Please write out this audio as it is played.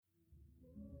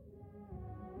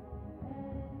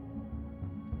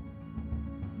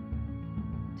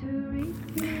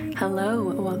Hello,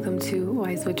 welcome to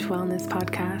Wise Witch Wellness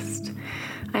Podcast.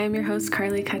 I am your host,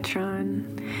 Carly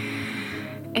Ketron.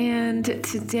 And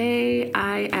today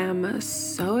I am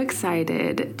so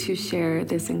excited to share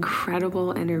this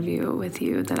incredible interview with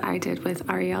you that I did with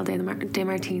Ariel De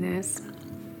Martinez.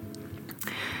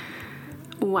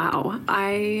 Wow,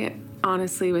 I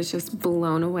honestly was just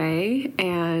blown away,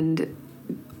 and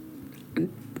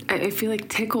I feel like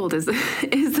tickled is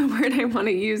the word I want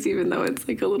to use, even though it's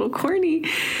like a little corny,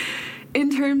 in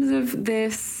terms of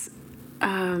this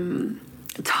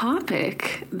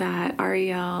topic that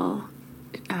Ariel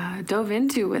dove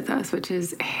into with us, which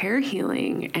is hair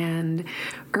healing and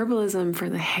herbalism for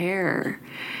the hair.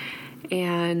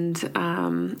 And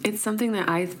it's something that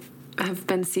I have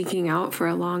been seeking out for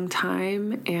a long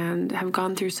time and have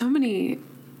gone through so many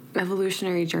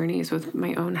evolutionary journeys with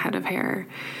my own head of hair.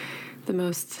 The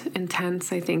most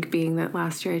intense, I think, being that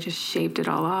last year I just shaved it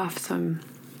all off. So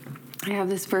I have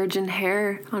this virgin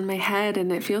hair on my head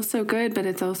and it feels so good, but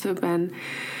it's also been,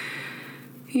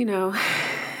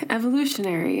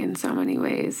 evolutionary in so many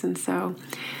ways. And so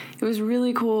it was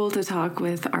really cool to talk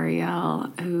with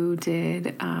Ariel, who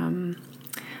did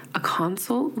a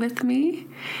consult with me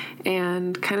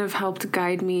and kind of helped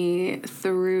guide me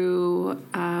through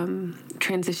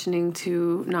transitioning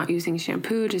to not using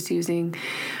shampoo, just using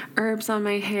herbs on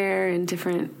my hair and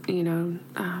different,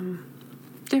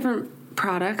 different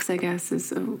products, I guess,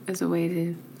 is a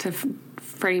way to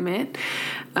frame it.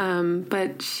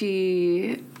 But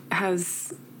she's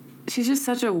just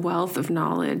such a wealth of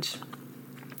knowledge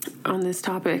on this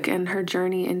topic, and her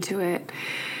journey into it,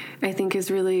 I think, is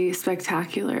really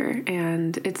spectacular,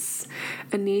 and it's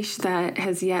a niche that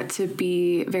has yet to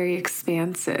be very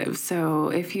expansive. So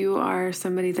if you are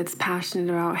somebody that's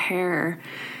passionate about hair,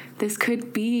 this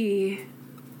could be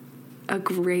a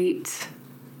great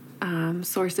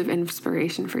source of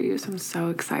inspiration for you. So I'm so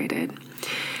excited.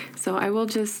 So I will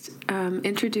just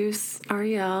introduce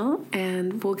Ariel,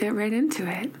 and we'll get right into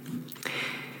it.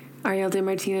 Ariel De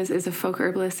Martinez is a folk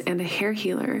herbalist and a hair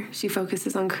healer. She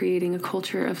focuses on creating a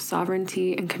culture of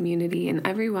sovereignty and community in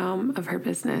every realm of her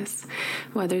business,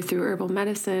 whether through herbal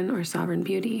medicine or sovereign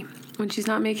beauty. When she's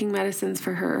not making medicines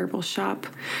for her herbal shop,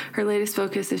 her latest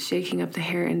focus is shaking up the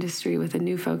hair industry with a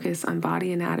new focus on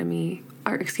body autonomy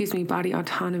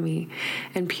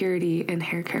and purity in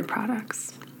hair care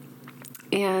products.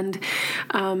 And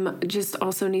just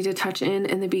also need to touch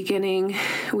in the beginning,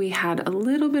 we had a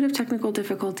little bit of technical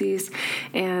difficulties,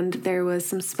 and there was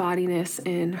some spottiness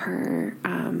in her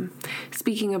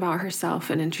speaking about herself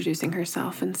and introducing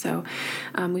herself. And so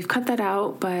we've cut that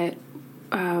out, but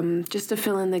just to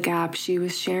fill in the gap, she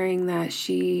was sharing that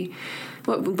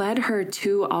what led her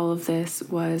to all of this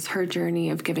was her journey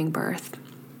of giving birth.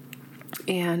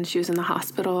 And she was in the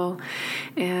hospital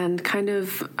and kind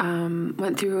of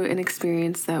went through an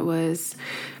experience that was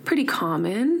pretty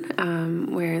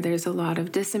common, where there's a lot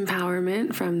of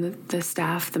disempowerment from the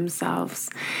staff themselves.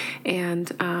 And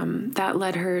that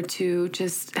led her to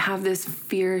just have this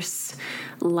fierce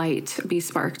light be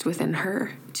sparked within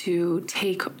her to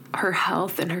take her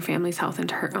health and her family's health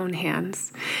into her own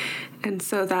hands. And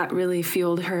so that really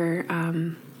fueled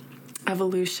her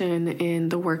evolution in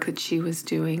the work that she was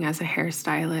doing as a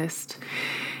hairstylist,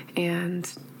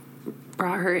 and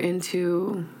brought her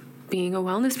into being a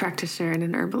wellness practitioner and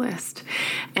an herbalist.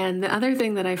 And the other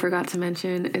thing that I forgot to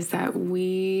mention is that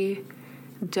we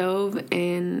dove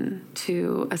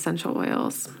into essential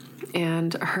oils,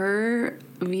 and her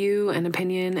view and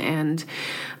opinion and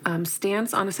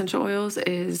stance on essential oils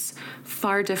is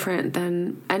far different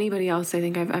than anybody else I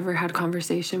think I've ever had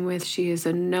conversation with. She is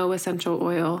a no essential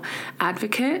oil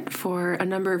advocate for a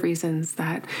number of reasons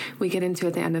that we get into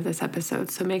at the end of this episode.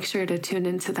 So make sure to tune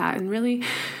into that and really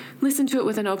listen to it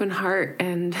with an open heart.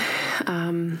 And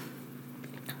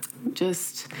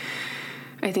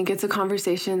I think it's a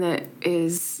conversation that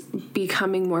is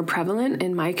becoming more prevalent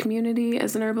in my community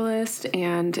as an herbalist,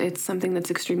 and it's something that's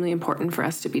extremely important for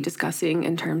us to be discussing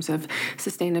in terms of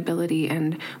sustainability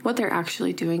and what they're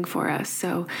actually doing for us.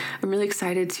 So I'm really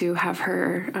excited to have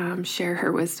her share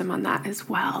her wisdom on that as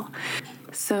well.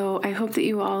 So I hope that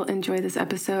you all enjoy this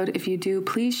episode. If you do,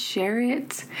 please share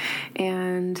it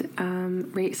and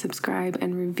rate, subscribe,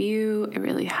 and review. It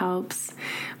really helps.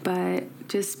 But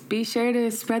just be sure to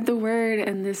spread the word,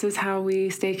 and this is how we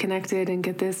stay connected and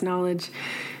get this knowledge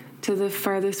to the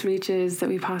farthest reaches that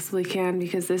we possibly can,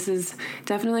 because this is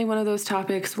definitely one of those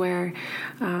topics where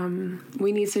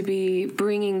we need to be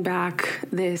bringing back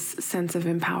this sense of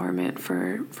empowerment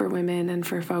for women and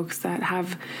for folks that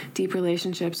have deep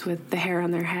relationships with the hair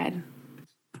on their head.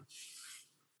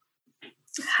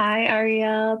 Hi,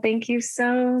 Ariel. Thank you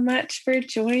so much for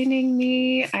joining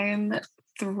me. I'm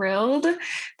thrilled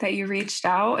that you reached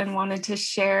out and wanted to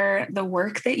share the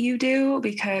work that you do,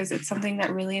 because it's something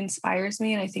that really inspires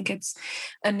me. And I think it's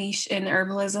a niche in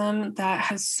herbalism that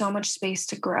has so much space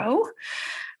to grow.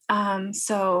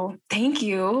 So thank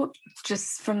you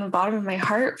just from the bottom of my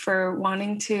heart for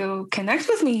wanting to connect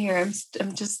with me here.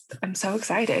 I'm so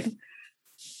excited.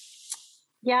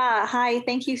 Yeah. Hi.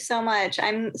 Thank you so much.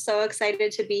 I'm so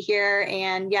excited to be here.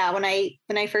 And yeah, when I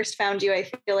first found you, I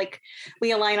feel like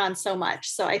we align on so much.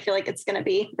 So I feel like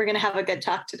we're going to have a good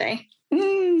talk today.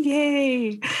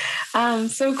 Yay.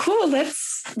 So cool.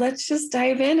 Let's just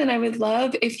dive in. And I would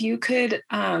love if you could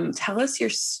tell us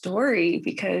your story,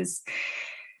 because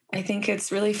I think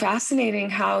it's really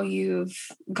fascinating how you've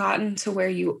gotten to where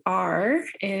you are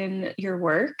in your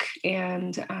work.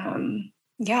 And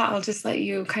I'll just let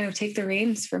you kind of take the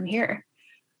reins from here.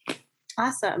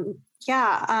 Awesome.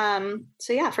 Yeah.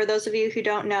 For those of you who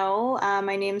don't know,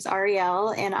 my name's Ariel,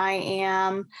 and I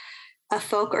am a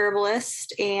folk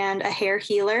herbalist and a hair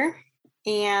healer.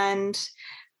 And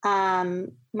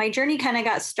my journey kind of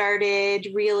got started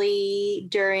really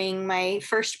during my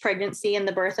first pregnancy and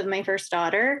the birth of my first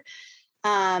daughter.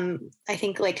 I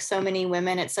think, like so many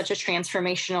women, it's such a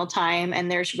transformational time. And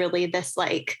there's really this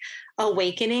like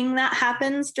awakening that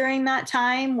happens during that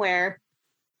time where,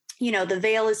 you know, the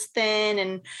veil is thin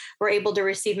and we're able to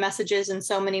receive messages in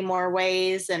so many more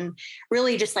ways and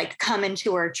really just like come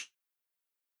into our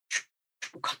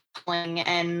calling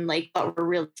and like what we're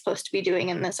really supposed to be doing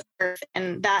in this earth.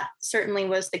 And that certainly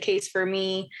was the case for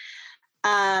me.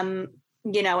 And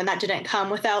that didn't come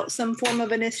without some form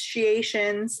of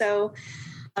initiation. So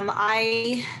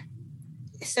I,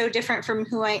 so different from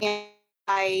who I am,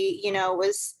 I,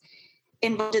 was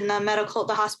involved in the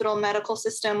hospital medical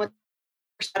system with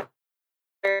a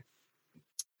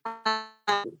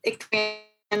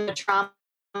trauma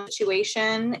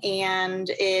situation. And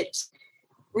it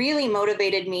really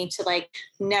motivated me to like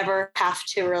never have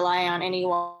to rely on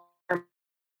anyone for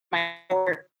my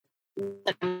work.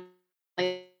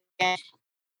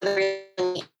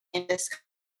 Really in this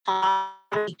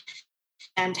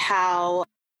and how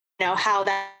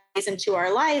that plays into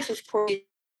our life, of course,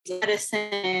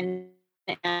 medicine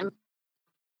and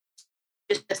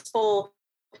just this whole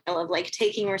of like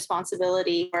taking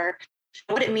responsibility for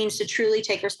what it means to truly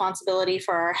take responsibility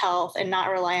for our health and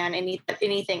not rely on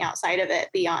anything outside of it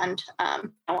beyond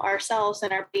ourselves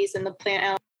and our bodies and the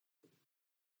planet.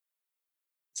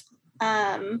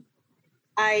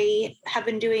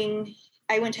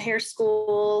 I went to hair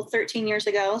school 13 years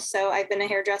ago. So I've been a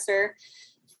hairdresser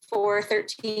for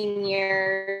 13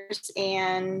 years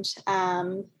and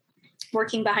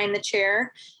working behind the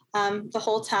chair the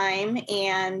whole time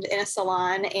and in a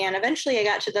salon. And eventually I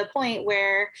got to the point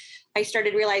where I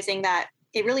started realizing that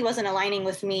it really wasn't aligning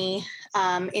with me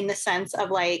in the sense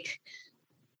of like,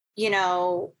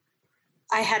 I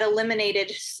had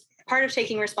eliminated part of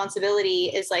taking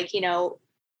responsibility is like,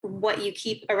 what you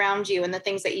keep around you and the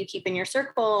things that you keep in your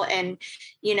circle and,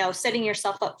 setting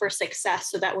yourself up for success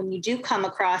so that when you do come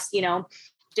across,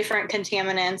 different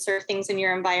contaminants or things in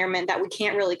your environment that we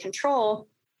can't really control,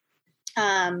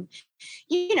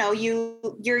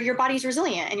 your body's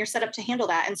resilient and you're set up to handle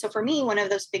that. And so for me, one of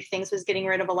those big things was getting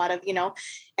rid of a lot of,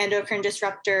 endocrine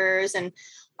disruptors and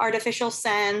artificial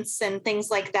scents and things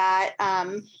like that,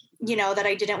 that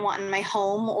I didn't want in my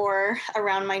home or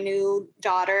around my new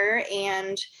daughter.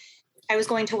 And I was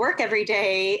going to work every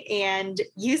day and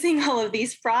using all of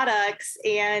these products.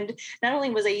 And not only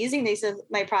was I using these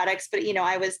my products, but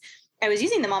I was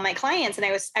using them on my clients, and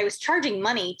I was charging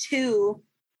money to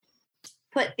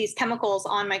put these chemicals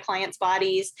on my clients'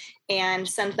 bodies and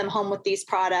send them home with these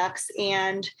products.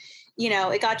 And,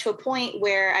 it got to a point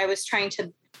where I was trying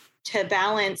to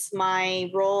balance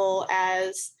my role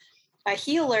as a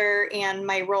healer and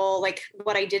my role, like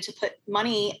what I did to put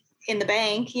money in the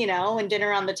bank, and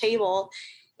dinner on the table.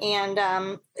 And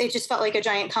it just felt like a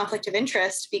giant conflict of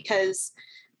interest because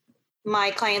my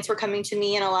clients were coming to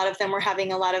me and a lot of them were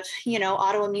having a lot of,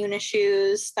 autoimmune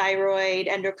issues, thyroid,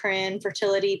 endocrine,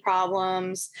 fertility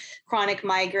problems, chronic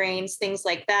migraines, things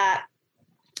like that.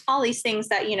 All these things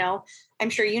that, I'm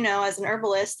sure, as an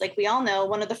herbalist, like we all know,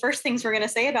 one of the first things we're going to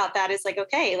say about that is like,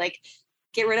 okay, like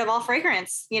get rid of all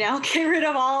fragrance, get rid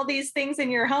of all these things in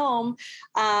your home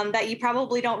that you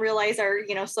probably don't realize are,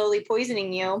 slowly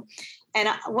poisoning you. And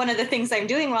one of the things I'm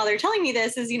doing while they're telling me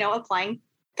this is, applying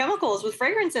chemicals with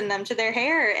fragrance in them to their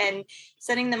hair and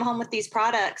sending them home with these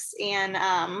products. And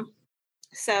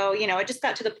so, it just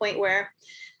got to the point where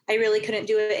I really couldn't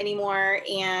do it anymore.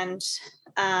 And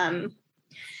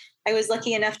I was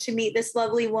lucky enough to meet this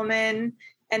lovely woman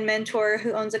and mentor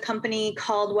who owns a company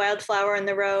called Wildflower and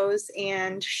the Rose,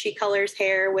 and she colors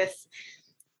hair with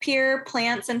pure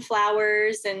plants and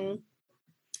flowers. And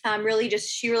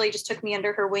she really just took me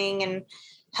under her wing and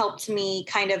helped me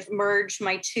kind of merge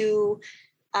my two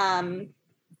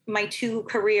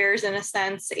careers in a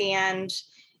sense, and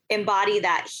embody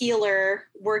that healer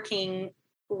working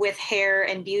with hair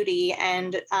and beauty.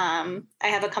 And I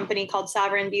have a company called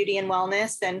Sovereign Beauty and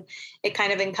Wellness, and it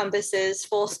kind of encompasses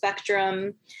full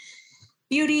spectrum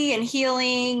beauty and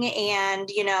healing. And,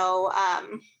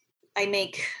 I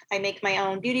make my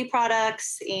own beauty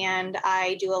products, and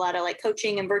I do a lot of like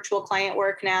coaching and virtual client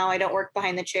work now. I don't work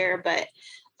behind the chair, but,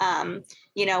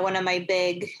 one of my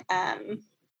big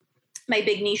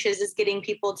niches is getting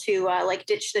people to like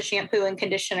ditch the shampoo and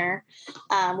conditioner,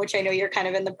 which I know you're kind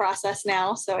of in the process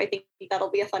now. So I think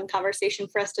that'll be a fun conversation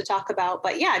for us to talk about.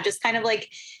 But yeah, just kind of like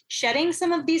shedding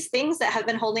some of these things that have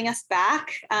been holding us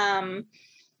back, and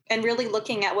really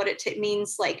looking at what it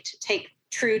means like to take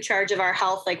true charge of our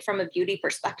health, like from a beauty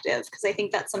perspective. Because I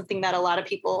think that's something that a lot of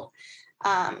people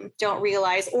don't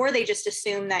realize, or they just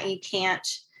assume that you can't,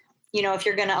 if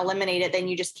you're going to eliminate it, then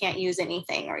you just can't use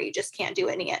anything, or you just can't do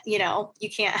any, you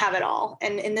can't have it all.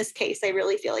 And in this case, I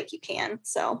really feel like you can.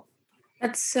 So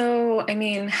that's so,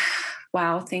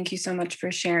 wow. Thank you so much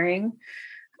for sharing.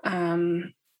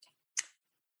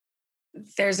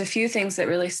 There's a few things that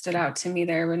really stood out to me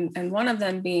there. And one of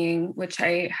them being, which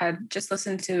I had just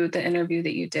listened to the interview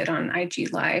that you did on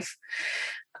IG Live.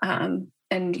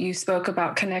 And you spoke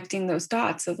about connecting those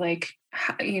dots of like,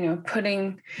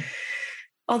 putting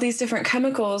all these different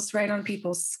chemicals right on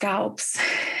people's scalps,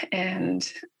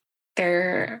 and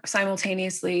they're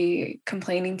simultaneously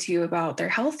complaining to you about their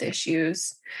health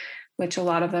issues, which a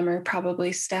lot of them are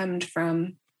probably stemmed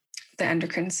from the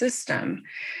endocrine system.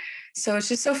 So it's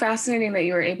just so fascinating that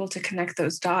you were able to connect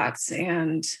those dots,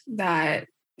 and that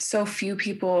so few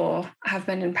people have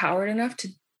been empowered enough to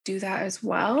do that as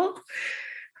well.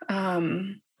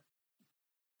 But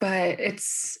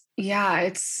it's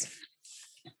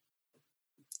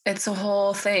a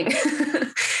whole thing.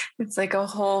 It's like a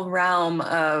whole realm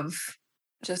of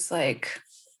just like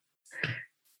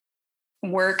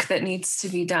work that needs to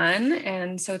be done.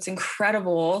 And so it's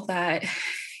incredible that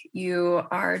you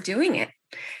are doing it.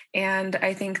 And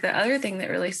I think the other thing that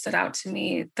really stood out to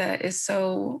me that is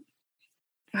so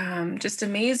just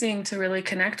amazing to really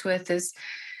connect with is,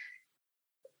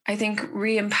 I think,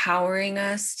 re-empowering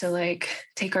us to like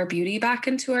take our beauty back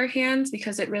into our hands,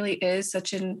 because it really is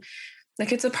such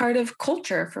it's a part of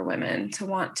culture for women to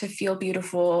want to feel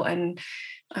beautiful and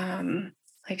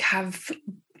like have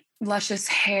luscious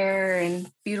hair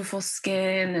and beautiful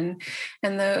skin.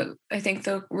 And I think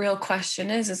the real question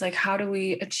is like, how do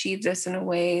we achieve this in a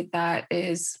way that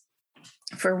is,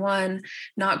 for one,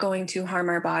 not going to harm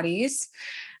our bodies,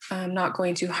 not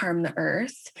going to harm the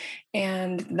earth,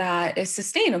 and that is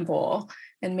sustainable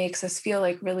and makes us feel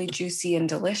like really juicy and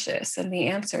delicious? And the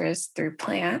answer is through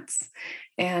plants,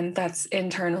 and that's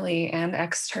internally and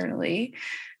externally.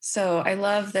 So I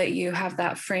love that you have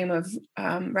that frame of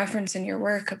reference in your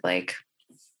work of like,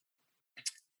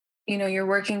 you're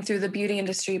working through the beauty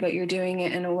industry, but you're doing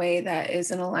it in a way that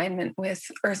is in alignment with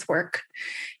earthwork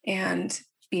and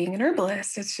being an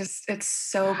herbalist. It's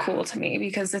so cool to me,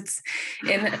 because it's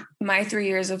in my 3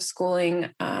 years of schooling,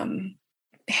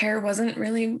 hair wasn't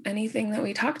really anything that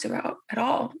we talked about at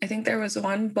all. I think there was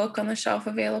one book on the shelf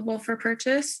available for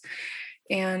purchase,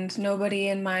 and nobody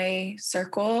in my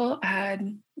circle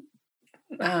had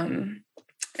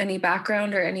any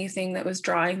background or anything that was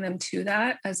drawing them to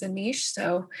that as a niche.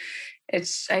 So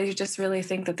I just really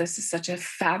think that this is such a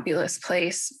fabulous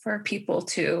place for people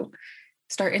to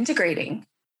start integrating.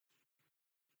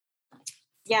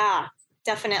 Yeah,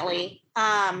 definitely.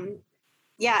 And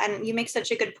you make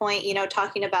such a good point,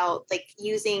 talking about like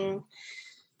using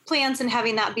plants and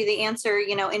having that be the answer,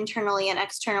 internally and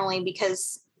externally,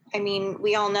 because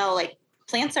we all know like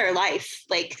plants are life,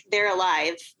 like they're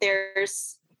alive.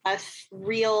 There's a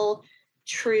real,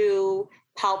 true,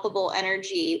 palpable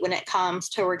energy when it comes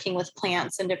to working with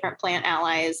plants and different plant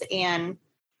allies. And,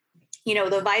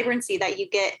 the vibrancy that you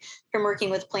get from working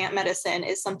with plant medicine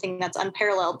is something that's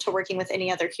unparalleled to working with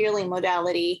any other healing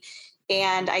modality.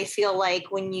 And I feel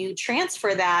like when you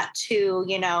transfer that to,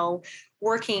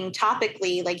 working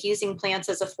topically, like using plants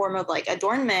as a form of like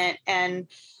adornment and,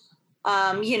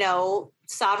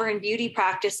 sovereign beauty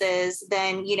practices,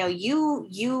 then,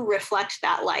 you reflect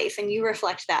that life and you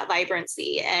reflect that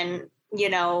vibrancy. And,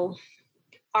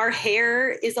 our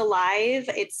hair is alive.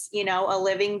 It's, a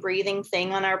living, breathing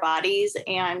thing on our bodies.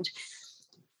 And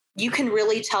you can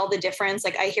really tell the difference.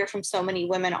 Like I hear from so many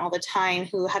women all the time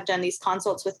who have done these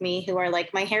consults with me who are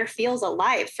like, my hair feels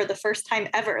alive for the first time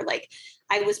ever. Like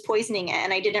I was poisoning it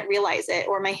and I didn't realize it,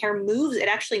 or my hair moves. It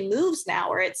actually moves now,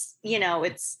 or it's,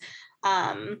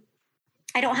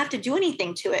 I don't have to do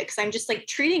anything to it because I'm just like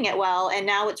treating it well and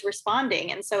now it's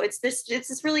responding. And so it's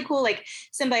this really cool, like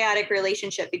symbiotic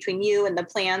relationship between you and the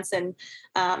plants and,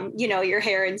 your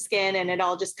hair and skin. And it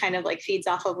all just kind of like feeds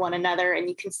off of one another and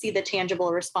you can see the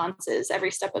tangible responses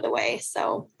every step of the way.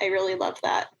 So I really love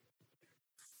that.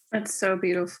 That's so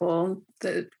beautiful.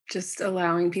 Just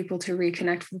allowing people to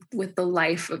reconnect with the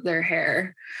life of their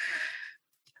hair.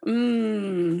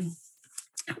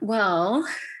 Well,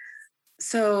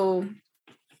 so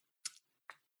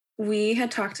we had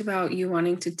talked about you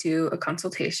wanting to do a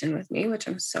consultation with me, which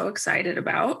I'm so excited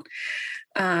about.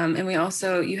 And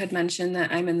you had mentioned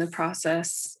that I'm in the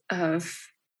process of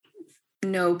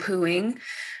no pooing.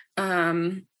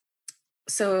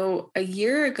 So a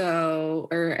year ago,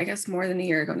 or I guess more than a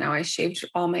year ago now, I shaved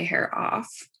all my hair off.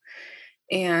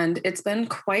 And it's been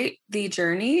quite the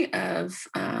journey of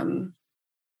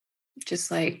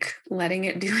just like letting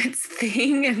it do its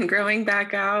thing and growing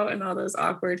back out and all those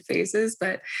awkward phases.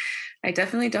 But I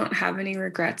definitely don't have any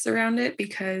regrets around it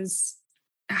because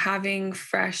having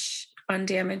fresh,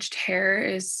 undamaged hair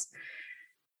is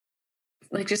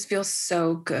like, just feels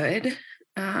so good.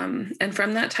 And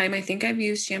from that time, I think I've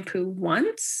used shampoo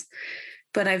once,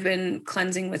 but I've been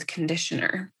cleansing with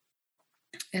conditioner.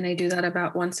 And I do that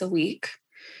about once a week.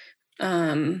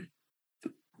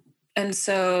 And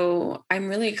so I'm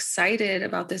really excited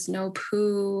about this No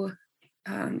Poo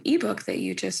ebook that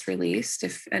you just released.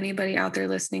 If anybody out there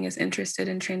listening is interested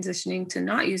in transitioning to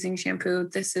not using shampoo,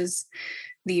 this is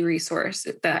the resource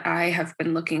that I have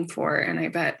been looking for. And I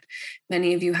bet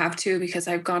many of you have too, because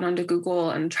I've gone onto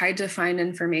Google and tried to find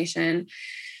information.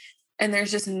 And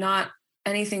there's just not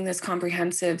anything that's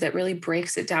comprehensive that really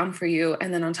breaks it down for you.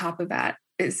 And then on top of that,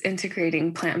 is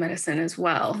integrating plant medicine as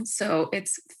well. So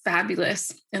it's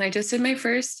fabulous. And I just did my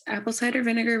first apple cider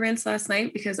vinegar rinse last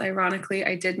night because ironically,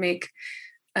 I did make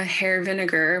a hair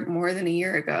vinegar more than a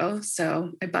year ago.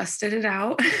 So I busted it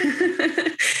out.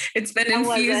 It's been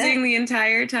infusing the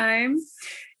entire time.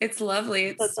 It's lovely.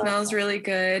 It smells awesome. Really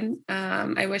good.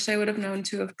 I wish I would have known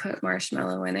to have put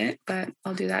marshmallow in it, but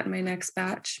I'll do that in my next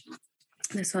batch.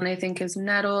 This one I think is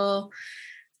nettle,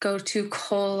 go-to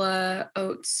cola,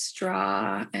 oat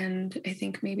straw, and I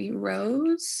think maybe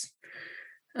rose.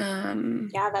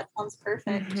 Yeah, that sounds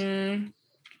perfect. Mm-hmm.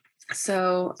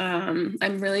 So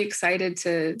I'm really excited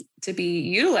to be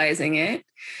utilizing it.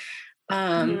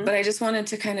 But I just wanted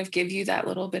to kind of give you that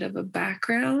little bit of a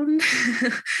background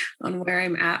on where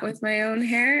I'm at with my own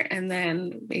hair, and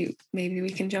then maybe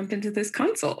we can jump into this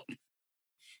consult.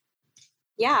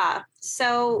 Yeah.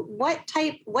 So what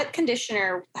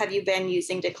conditioner have you been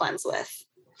using to cleanse with?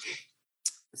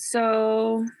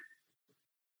 So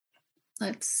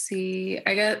let's see.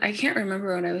 I can't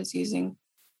remember what I was using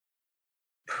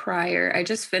prior. I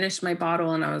just finished my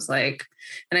bottle and I was like,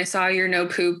 and I saw your No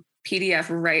Poo PDF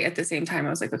right at the same time. I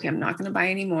was like, okay, I'm not going to buy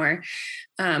any more.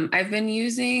 I've been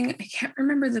using, I can't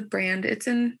remember the brand. It's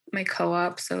in my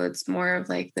co-op. So it's more of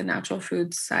like the natural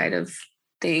food side of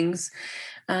things.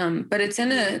 But it's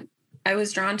I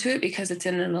was drawn to it because it's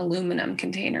in an aluminum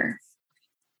container.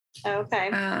 Okay.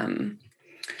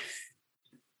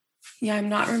 Yeah, I'm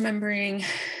not remembering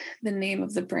the name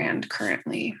of the brand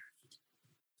currently.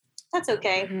 That's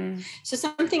okay. Mm-hmm. So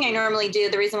something I normally do,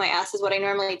 the reason why I asked is what I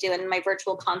normally do in my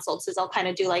virtual consults is I'll kind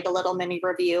of do like a little mini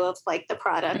review of like the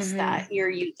products that you're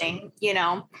using,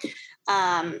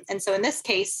 and so in this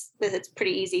case, it's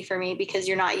pretty easy for me because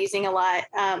you're not using a lot.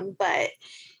 But,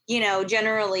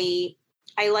 generally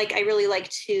I really like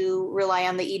to rely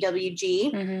on the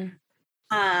EWG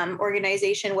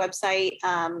organization website.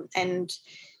 And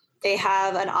they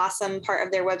have an awesome part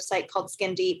of their website called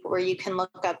Skin Deep, where you can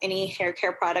look up any hair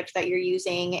care product that you're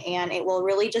using, and it will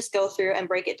really just go through and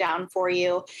break it down for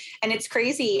you. And it's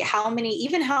crazy how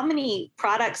many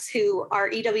products who are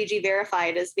EWG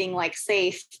verified as being like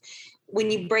safe, when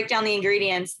you break down the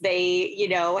ingredients, they,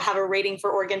 have a rating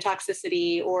for organ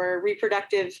toxicity or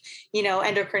reproductive,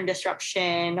 endocrine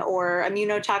disruption or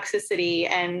immunotoxicity.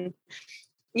 And,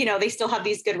 they still have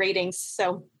these good ratings.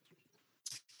 So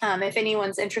if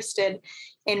anyone's interested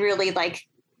in really like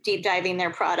deep diving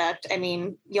their product, I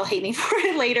mean, you'll hate me for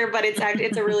it later, but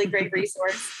it's a really great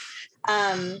resource.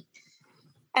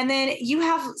 And then you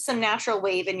have some natural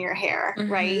wave in your hair,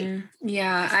 right?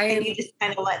 Yeah. And you just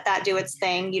kind of let that do its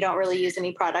thing. You don't really use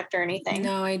any product or anything.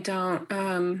 No, I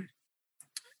don't.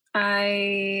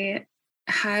 I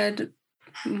had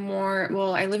more,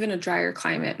 well, I live in a drier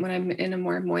climate. When I'm in a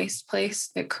more moist place,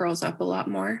 it curls up a lot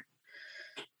more.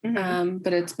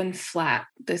 But it's been flat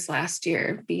this last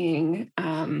year, being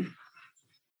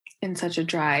in such a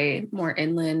dry, more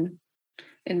inland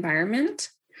environment.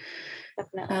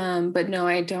 Definitely. But no,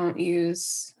 I don't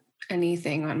use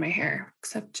anything on my hair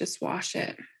except just wash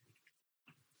it.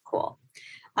 Cool.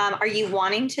 Are you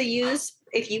wanting to use,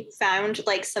 if you found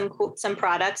like some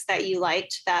products that you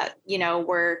liked that,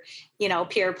 were,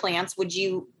 pure plants, would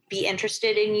you be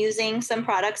interested in using some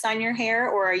products on your hair,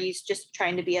 or are you just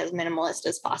trying to be as minimalist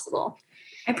as possible?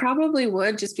 I probably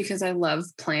would, just because I love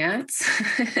plants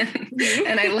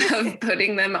and I love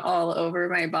putting them all over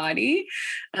my body,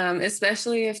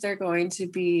 especially if they're going to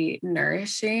be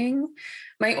nourishing.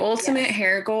 My ultimate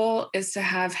hair goal is to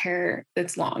have hair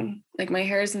that's long. Like, my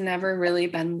hair has never really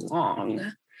been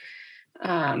long.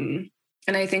 And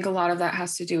I think a lot of that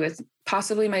has to do with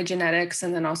possibly my genetics,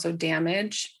 and then also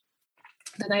damage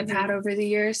that I've had over the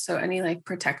years. So any like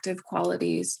protective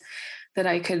qualities that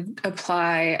I could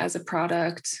apply as a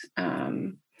product.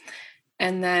 And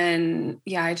then,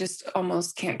 I just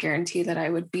almost can't guarantee that I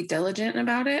would be diligent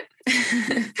about it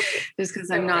just because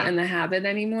I'm not in the habit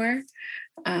anymore.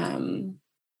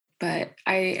 But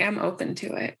I am open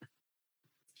to it.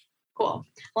 Cool.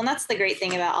 Well, and that's the great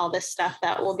thing about all this stuff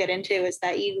that we'll get into, is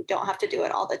that you don't have to do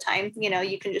it all the time.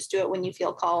 You can just do it when you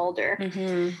feel called, or,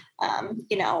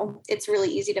 it's really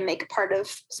easy to make a part of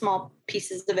small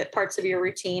pieces of it, parts of your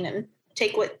routine, and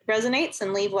take what resonates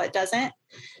and leave what doesn't.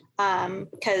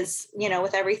 Because,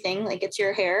 with everything, like, it's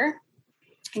your hair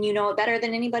and you know it better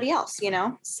than anybody else,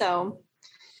 So,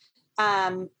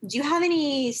 do you have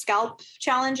any scalp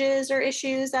challenges or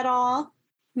issues at all?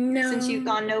 No. Since you've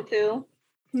gone no poo?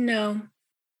 No.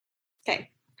 Okay,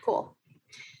 cool.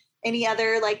 Any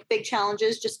other like big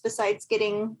challenges just besides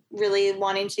really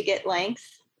wanting to get length?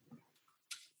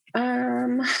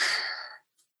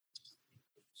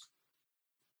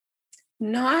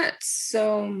 Not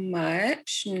so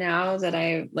much now that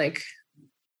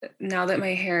now that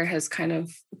my hair has kind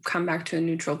of come back to a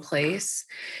neutral place,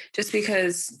 just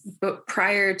because, but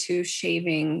prior to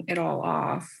shaving it all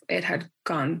off, it had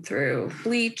gone through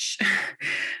bleach,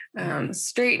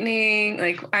 straightening.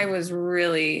 Like, I was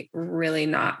really, really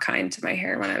not kind to my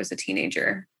hair when I was a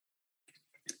teenager.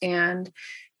 And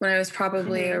when I was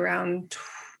probably around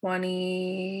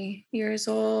 20 years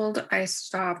old, I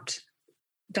stopped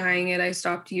dyeing it. I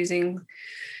stopped using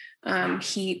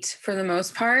heat for the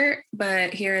most part,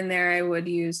 but here and there I would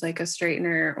use like a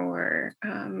straightener or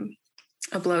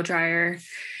a blow dryer.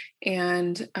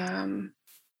 And I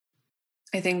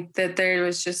think that there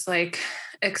was just like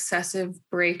excessive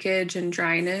breakage and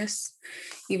dryness,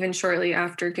 even shortly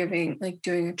after doing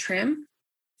a trim.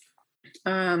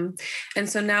 And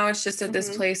so now it's just at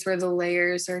this place where the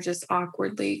layers are just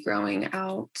awkwardly growing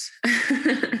out.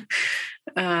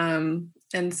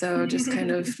 And so just kind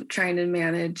of trying to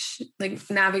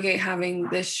navigate having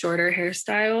this shorter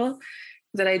hairstyle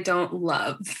that I don't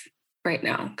love right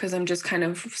now, because I'm just kind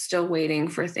of still waiting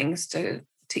for things to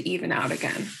even out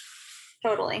again.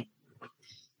 Totally.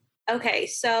 Okay,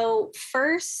 so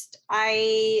first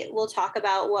I will talk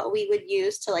about what we would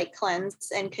use to like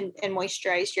cleanse and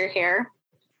moisturize your hair.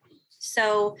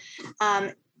 So,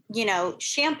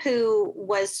 shampoo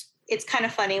it's kind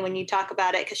of funny when you talk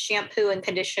about it, because shampoo and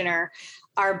conditioner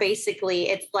are basically,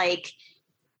 it's like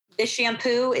the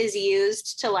shampoo is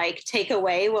used to like take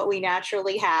away what we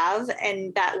naturally have,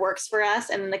 and that works for us.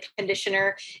 And the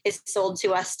conditioner is sold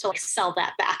to us to like sell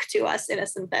that back to us in a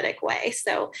synthetic way.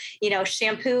 So,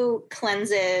 shampoo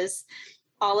cleanses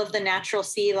all of the natural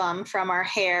sebum from our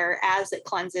hair as it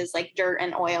cleanses like dirt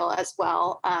and oil as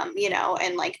well,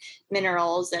 and like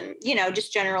minerals and,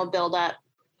 just general buildup.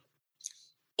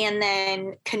 And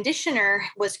then conditioner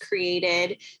was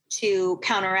created to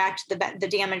counteract the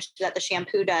damage that the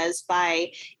shampoo does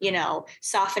by,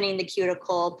 softening the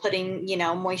cuticle, putting,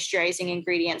 moisturizing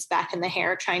ingredients back in the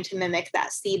hair, trying to mimic that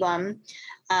sebum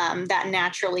that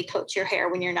naturally coats your hair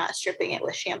when you're not stripping it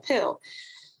with shampoo.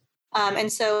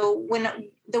 And so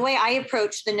the way I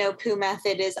approach the no poo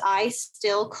method is I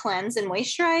still cleanse and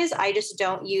moisturize. I just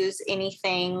don't use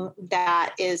anything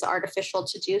that is artificial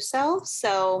to do so.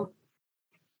 So,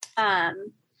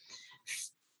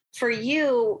 for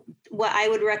you, what I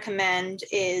would recommend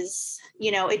is,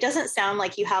 it doesn't sound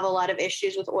like you have a lot of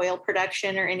issues with oil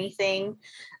production or anything.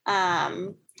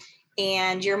 And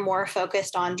you're more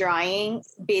focused on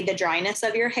the dryness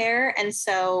of your hair. And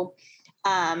so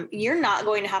you're not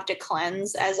going to have to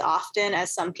cleanse as often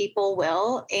as some people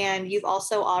will. And you've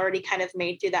also already kind of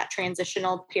made through that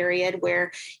transitional period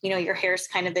where, your hair's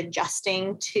kind of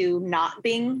adjusting to not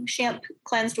being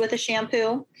cleansed with a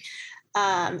shampoo.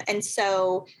 And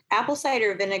so apple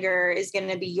cider vinegar is going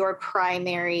to be your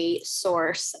primary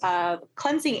source of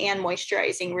cleansing and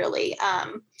moisturizing, really.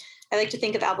 I like to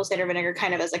think of apple cider vinegar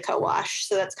kind of as a co-wash.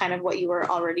 So that's kind of what you were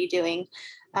already doing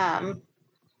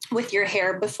with your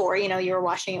hair before, you were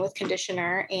washing it with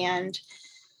conditioner. And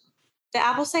the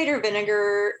apple cider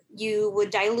vinegar, you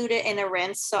would dilute it in a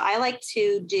rinse. So I like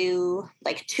to do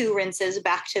like 2 rinses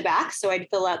back to back. So I'd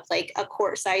fill up like a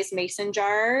quart-sized mason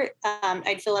jar.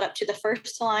 I'd fill it up to the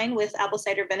first line with apple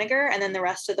cider vinegar and then the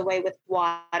rest of the way with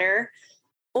water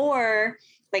or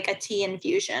like a tea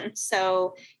infusion.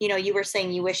 So, you were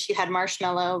saying you wish you had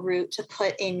marshmallow root to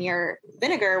put in your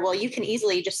vinegar. Well, you can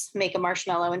easily just make a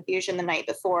marshmallow infusion the night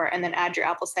before and then add your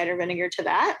apple cider vinegar to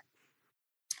that.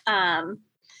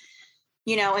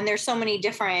 And there's so many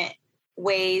different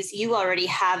ways. You already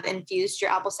have infused your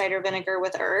apple cider vinegar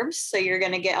with herbs. So you're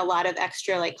going to get a lot of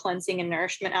extra like cleansing and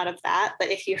nourishment out of that.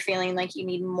 But if you're feeling like you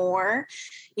need more,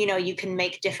 you can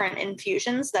make different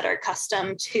infusions that are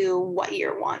custom to what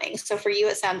you're wanting. So for you,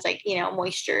 it sounds like,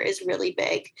 moisture is really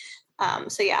big.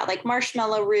 So yeah, like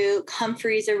marshmallow root,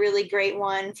 comfrey's a really great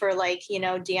one for like,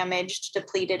 damaged,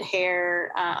 depleted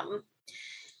hair.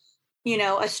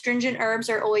 Astringent herbs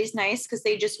are always nice because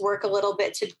they just work a little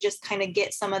bit to just kind of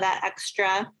get some of that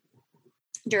extra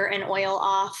dirt and oil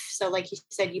off. So like you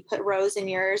said, you put rose in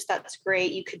yours. That's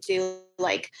great. You could do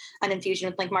like an infusion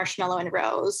with like marshmallow and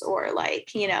rose, or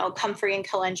like, comfrey and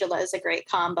calendula is a great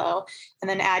combo. And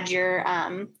then add your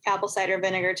apple cider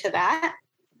vinegar to that.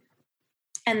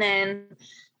 And then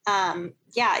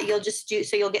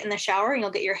you'll get in the shower and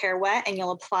you'll get your hair wet and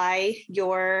you'll apply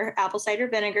your apple cider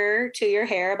vinegar to your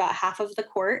hair, about half of the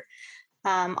quart,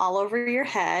 all over your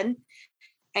head,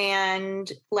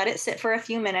 and let it sit for a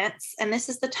few minutes. And this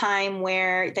is the time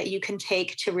that you can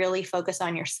take to really focus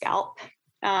on your scalp.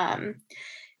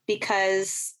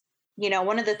 Because,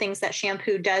 one of the things that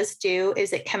shampoo does do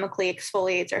is it chemically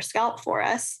exfoliates our scalp for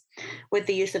us with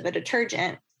the use of a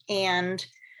detergent. And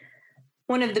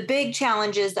one of the big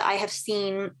challenges that I have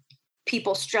seen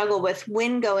people struggle with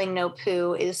when going no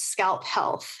poo is scalp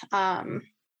health.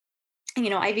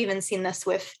 I've even seen this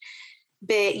with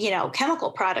big,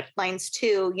 chemical product lines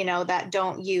too, that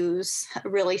don't use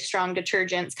really strong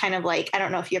detergents, kind of like, I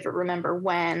don't know if you ever remember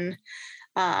When,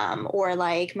 or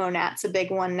like Monat's a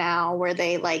big one now where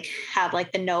they like have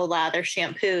like the no lather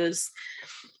shampoos.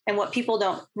 And what people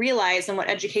don't realize and what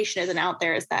education isn't out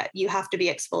there is that you have to be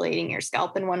exfoliating your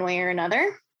scalp in one way or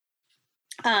another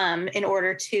in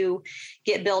order to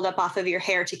get buildup off of your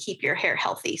hair to keep your hair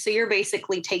healthy. So you're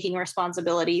basically taking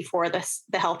responsibility for the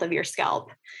health of your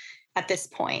scalp at this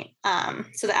point.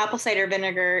 So the apple cider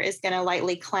vinegar is going to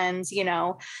lightly cleanse,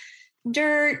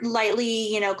 dirt,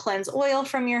 lightly, cleanse oil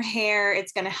from your hair.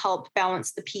 It's going to help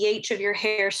balance the pH of your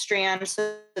hair strand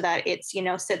so that it's,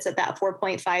 sits at that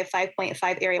 4.5,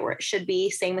 5.5 area where it should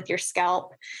be. Same with your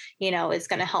scalp. It's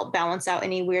going to help balance out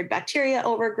any weird bacteria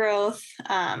overgrowth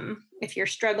if you're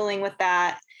struggling with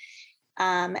that.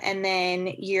 And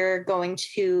then you're going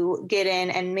to get in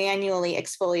and manually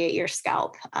exfoliate your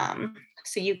scalp.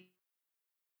 So you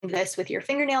do this with your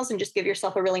fingernails and just give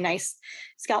yourself a really nice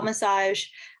scalp massage.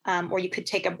 Or you could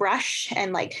take a brush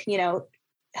and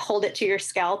hold it to your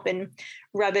scalp and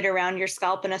rub it around your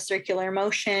scalp in a circular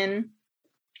motion.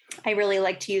 I really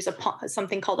like to use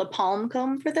something called a palm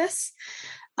comb for this.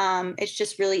 It's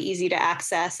just really easy to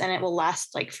access and it will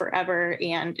last like forever.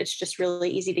 And it's just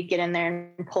really easy to get in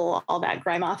there and pull all that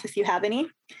grime off if you have any.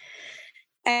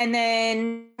 And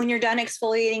then when you're done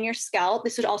exfoliating your scalp,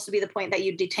 this would also be the point that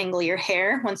you detangle your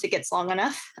hair once it gets long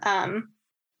enough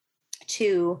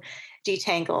to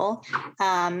detangle.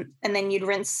 And then you'd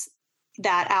rinse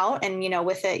that out. And,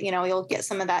 with it, you'll get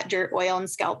some of that dirt, oil, and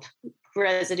scalp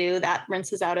residue that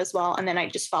rinses out as well. And then I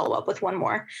just follow up with one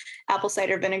more apple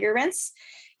cider vinegar rinse.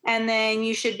 And then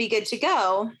you should be good to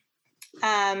go.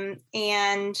 And,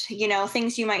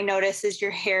 things you might notice is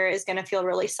your hair is going to feel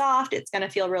really soft. It's going to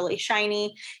feel really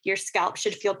shiny. Your scalp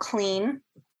should feel clean.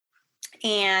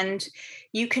 And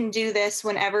you can do this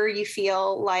whenever you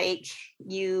feel like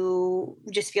you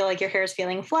just feel like your hair is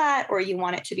feeling flat or you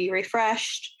want it to be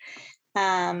refreshed.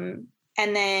 And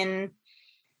then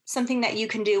something that you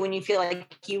can do when you feel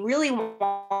like you really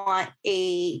want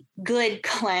a good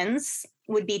cleanse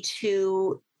would be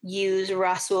to use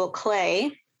Rasool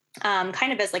clay.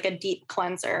 kind of as like a deep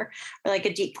cleanser or like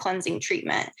a deep cleansing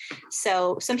treatment.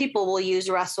 So some people will use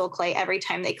Restful Clay every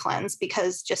time they cleanse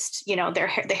because just,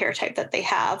 the hair type that they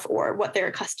have or what they're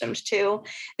accustomed to.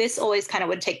 This always kind of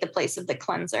would take the place of the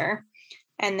cleanser.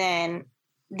 And then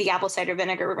the apple cider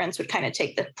vinegar rinse would kind of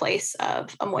take the place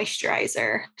of a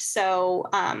moisturizer. So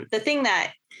the thing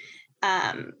that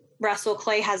Restful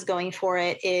Clay has going for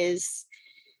it is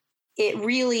it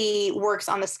really works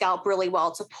on the scalp really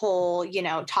well to pull,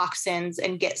 toxins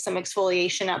and get some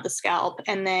exfoliation out the scalp.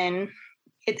 And then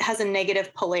it has a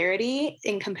negative polarity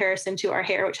in comparison to our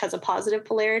hair, which has a positive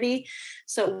polarity.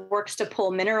 So it works to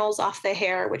pull minerals off the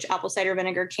hair, which apple cider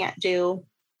vinegar can't do.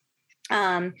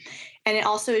 And it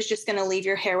also is just going to leave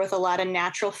your hair with a lot of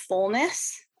natural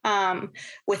fullness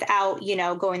without,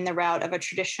 going the route of a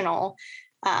traditional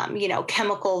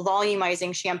chemical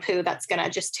volumizing shampoo that's going to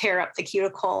just tear up the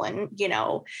cuticle and,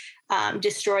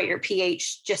 destroy your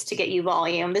pH just to get you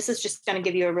volume. This is just going to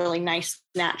give you a really nice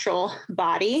natural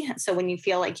body. So when you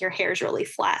feel like your hair is really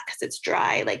flat because it's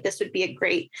dry, like this would be a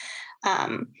great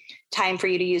time for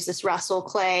you to use this Restful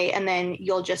Clay. And then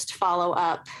you'll just follow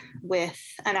up with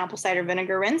an apple cider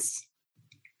vinegar rinse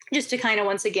just to kind of,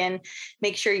 once again,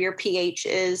 make sure your pH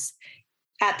is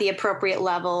at the appropriate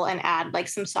level and add like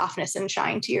some softness and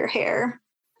shine to your hair.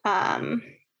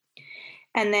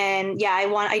 And then,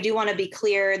 I do want to be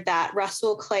clear that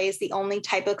Restful Clay is the only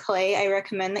type of clay I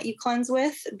recommend that you cleanse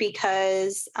with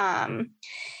because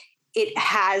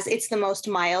it's the most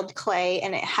mild clay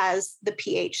and it has the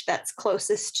pH that's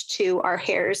closest to our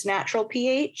hair's natural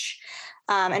pH.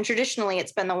 And traditionally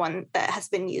it's been the one that has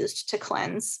been used to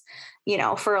cleanse,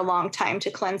 for a long time to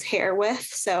cleanse hair with.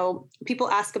 So people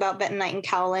ask about bentonite and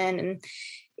kaolin, and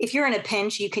if you're in a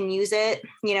pinch, you can use it,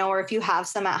 or if you have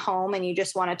some at home and you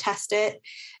just want to test it,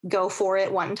 go for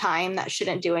it one time. That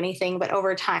shouldn't do anything, but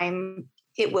over time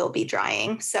it will be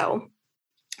drying. So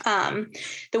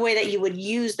the way that you would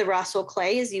use the Restful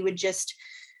Clay is you would just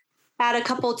add a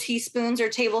couple teaspoons or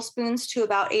tablespoons to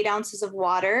about 8 ounces of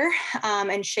water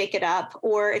and shake it up.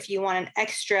 Or if you want an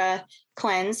extra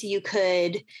cleanse, you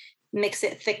could mix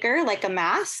it thicker like a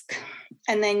mask.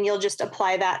 And then you'll just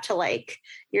apply that to like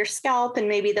your scalp and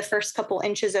maybe the first couple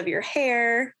inches of your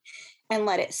hair and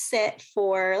let it sit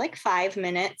for like 5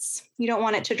 minutes. You don't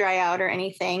want it to dry out or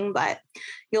anything, but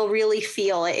you'll really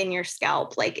feel it in your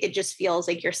scalp. Like it just feels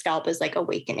like your scalp is like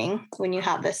awakening when you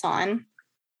have this on.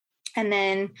 And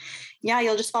then,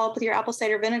 you'll just follow up with your apple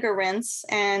cider vinegar rinse.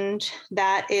 And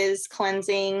that is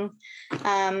cleansing,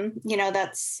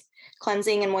 that's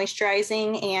cleansing and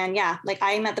moisturizing. And like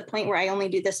I'm at the point where I only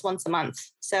do this once a month.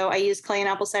 So I use clay and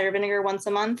apple cider vinegar once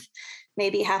a month.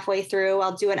 Maybe halfway through,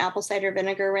 I'll do an apple cider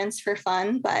vinegar rinse for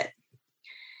fun, but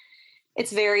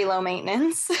it's very low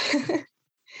maintenance.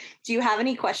 Do you have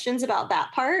any questions about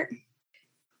that part?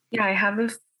 Yeah, I have a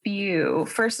few.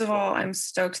 First of all, I'm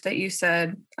stoked that you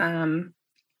said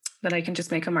that I can just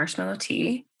make a marshmallow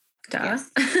tea. Duh. Yes.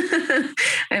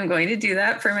 I'm going to do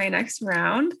that for my next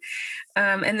round.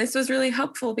 And this was really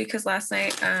helpful because last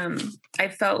night I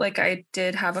felt like I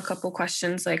did have a couple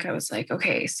questions. Like I was like,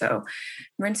 okay, so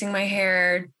rinsing my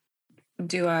hair,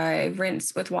 do I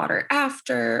rinse with water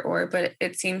after? But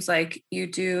it seems like you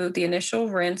do the initial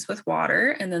rinse with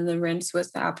water and then the rinse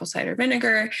with the apple cider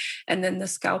vinegar and then the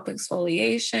scalp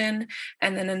exfoliation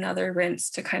and then another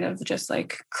rinse to kind of just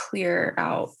like clear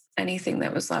out anything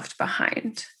that was left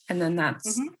behind. And then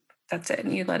that's it.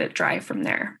 And you let it dry from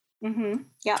there. Mm-hmm.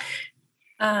 Yeah.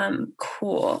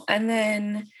 Cool. And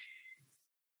then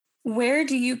where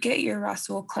do you get your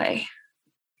Restful Clay?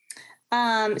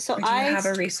 So I have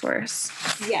a resource.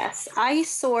 Yes, I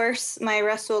source my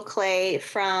Restful Clay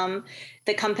from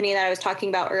the company that I was talking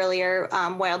about earlier,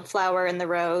 Wildflower and the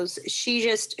Rose.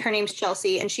 Her name's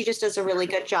Chelsea, and she just does a really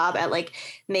good job at like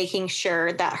making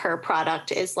sure that her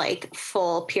product is like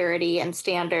full purity and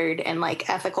standard and like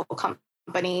ethical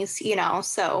companies,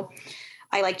 so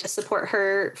I like to support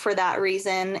her for that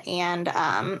reason. And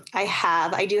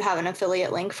I do have an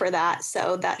affiliate link for that.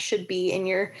 So that should be in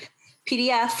your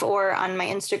PDF or on my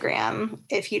Instagram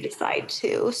if you decide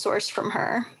to source from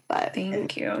her. But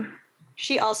thank you.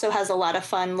 She also has a lot of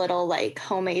fun little like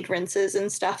homemade rinses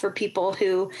and stuff for people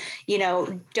who,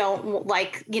 don't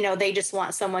like, they just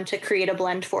want someone to create a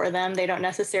blend for them. They don't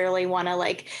necessarily want to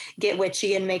like get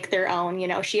witchy and make their own.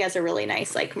 She has a really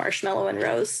nice like marshmallow and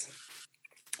rose,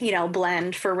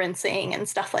 blend for rinsing and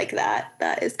stuff like that.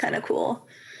 That is kind of cool.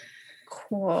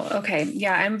 Cool. Okay.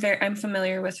 Yeah, I'm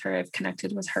familiar with her. I've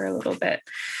connected with her a little bit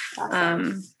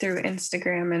through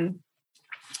Instagram, and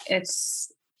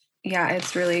it's yeah,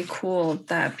 it's really cool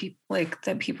that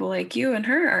people like you and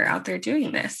her are out there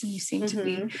doing this. And you seem to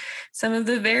be some of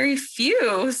the very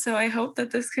few. So I hope that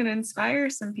this can inspire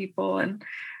some people. And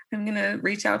I'm going to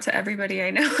reach out to everybody I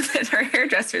know that are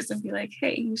hairdressers and be like,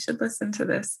 hey, you should listen to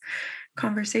this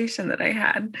conversation that I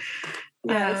had.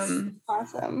 Yes.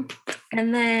 Awesome.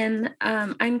 And then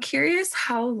I'm curious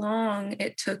how long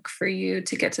it took for you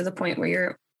to get to the point where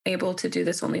you're able to do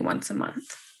this only once a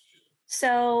month.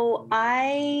 So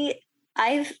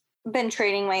I've been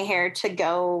training my hair to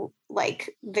go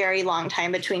like very long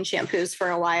time between shampoos for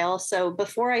a while. So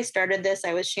before I started this,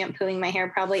 I was shampooing my hair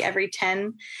probably every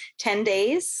 10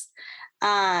 days.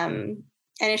 And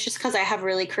it's just because I have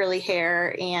really curly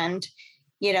hair, and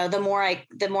the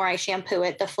more I shampoo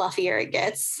it, the fluffier it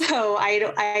gets. So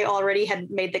I already had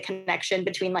made the connection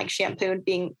between like shampoo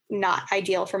being not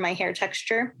ideal for my hair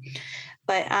texture.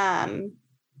 But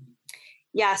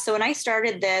yeah, so when I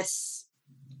started this,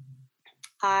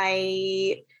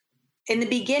 in the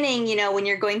beginning, when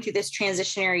you're going through this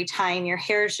transitionary time, your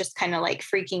hair is just kind of like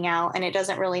freaking out and it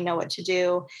doesn't really know what to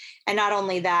do. And not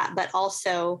only that, but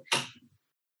also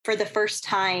for the first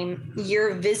time,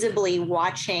 you're visibly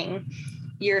watching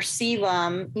your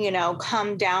sebum,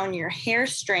 come down your hair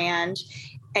strand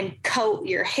and coat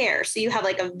your hair. So you have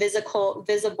like a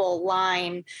visible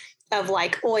line of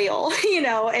like oil,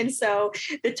 and so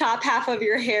the top half of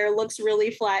your hair looks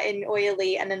really flat and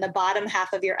oily. And then the bottom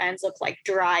half of your ends look like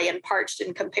dry and parched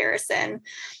in comparison.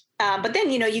 But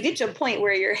then, you get to a point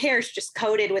where your hair is just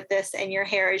coated with this and your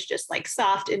hair is just like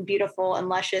soft and beautiful and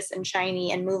luscious and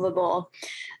shiny and movable.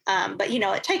 But,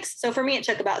 so for me, it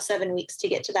took about 7 weeks to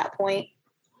get to that point.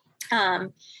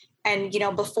 And,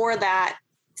 before that,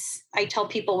 I tell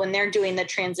people when they're doing the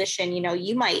transition,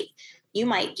 you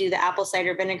might do the apple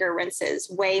cider vinegar rinses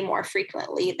way more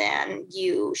frequently than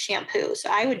you shampoo. So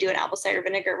I would do an apple cider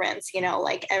vinegar rinse,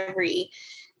 like every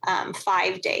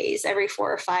 5 days, every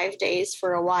 4 or 5 days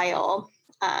for a while.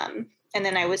 And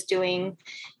then I was doing,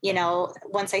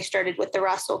 once I started with the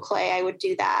Russell clay, I would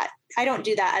do that. I don't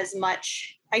do that as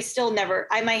much.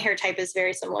 My hair type is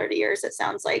very similar to yours, it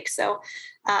sounds like. So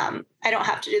I don't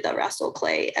have to do the Russell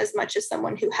clay as much as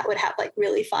someone who would have like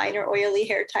really fine or oily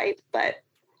hair type. But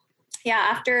yeah,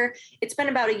 after it's been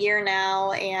about a year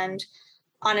now, and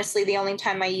honestly, the only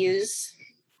time I use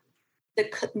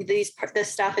this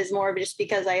stuff is more just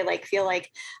because I like feel like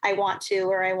I want to,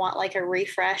 or I want like a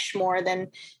refresh more than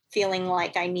feeling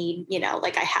like I need,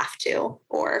 like I have to,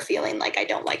 or feeling like I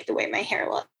don't like the way my hair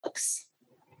looks.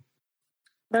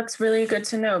 That's really good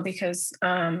to know, because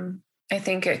I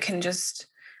think it can just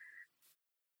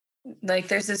like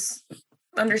there's this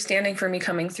understanding for me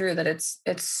coming through that it's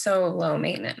so low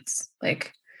maintenance.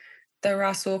 Like the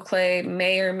Russell clay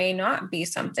may or may not be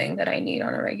something that I need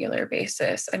on a regular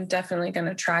basis. I'm definitely going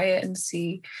to try it and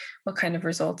see what kind of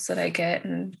results that I get.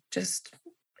 And just,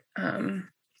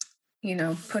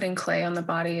 putting clay on the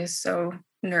body is so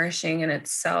nourishing in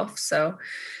itself. So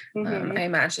I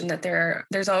imagine that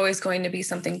there's always going to be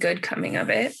something good coming of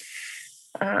it.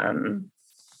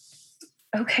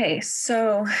 Okay,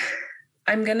 so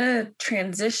I'm going to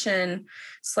transition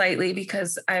slightly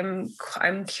because I'm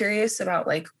curious about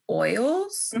like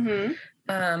oils.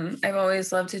 I've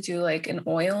always loved to do like an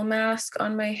oil mask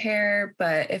on my hair,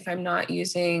 but if I'm not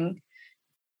using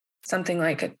something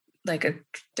like a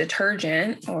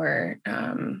detergent or,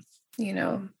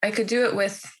 I could do it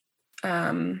with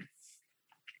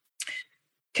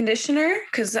conditioner,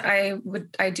 because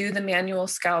I do the manual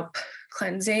scalp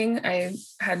cleansing. I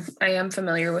am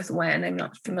familiar with Wen. I'm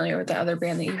not familiar with the other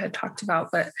brand that you had talked about,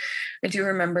 but I do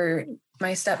remember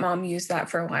my stepmom used that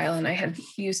for a while and I had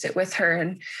used it with her.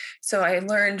 And so I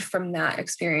learned from that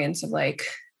experience of like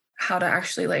how to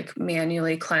actually like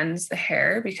manually cleanse the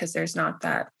hair, because there's not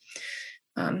that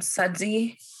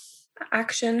sudsy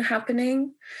action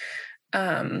happening.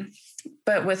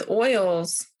 But with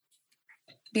oils,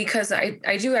 because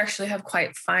I do actually have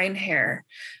quite fine hair.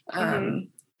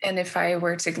 And if I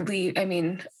were to leave,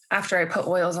 after I put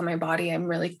oils on my body, I'm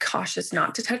really cautious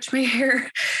not to touch my hair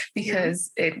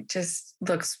because it just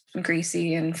looks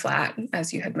greasy and flat,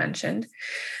 as you had mentioned.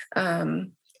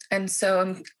 And so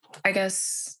I'm, I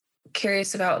guess,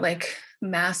 curious about like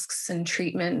masks and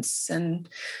treatments and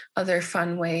other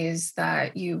fun ways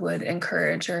that you would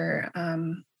encourage or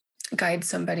guide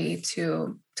somebody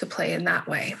to play in that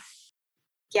way.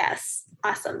 Yes.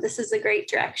 Awesome. This is a great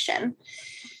direction.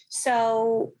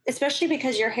 So, especially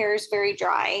because your hair is very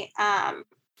dry,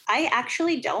 I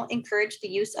actually don't encourage the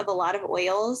use of a lot of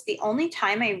oils. The only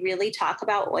time I really talk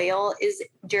about oil is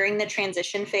during the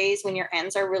transition phase when your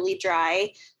ends are really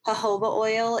dry. Jojoba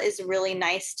oil is really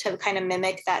nice to kind of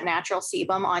mimic that natural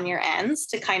sebum on your ends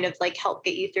to kind of like help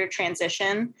get you through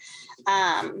transition.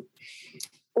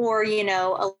 Or,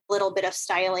 a little bit of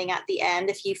styling at the end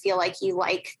if you feel like you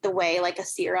like the way like a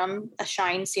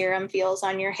shine serum feels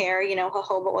on your hair.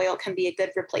 Jojoba oil can be a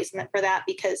good replacement for that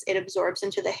because it absorbs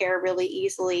into the hair really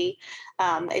easily.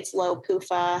 It's low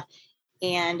PUFA,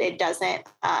 and it doesn't,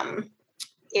 so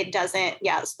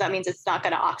that means it's not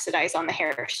going to oxidize on the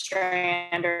hair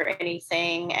strand or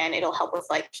anything, and it'll help with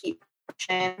like heat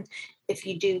production if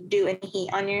you do any heat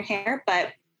on your hair. But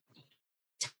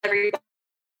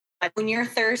when you're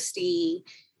thirsty,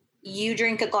 you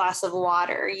drink a glass of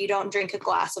water. You don't drink a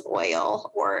glass of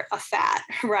oil or a fat,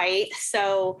 right?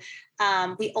 So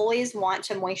we always want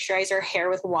to moisturize our hair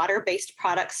with water-based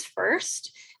products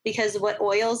first, because what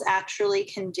oils actually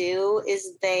can do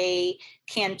is they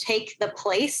can take the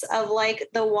place of like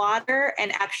the water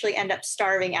and actually end up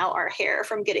starving out our hair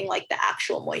from getting like the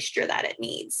actual moisture that it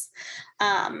needs.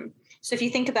 So if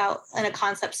you think about in a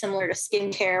concept similar to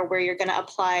skincare, where you're going to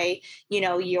apply,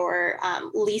 your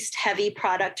least heavy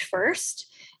product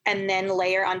first, and then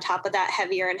layer on top of that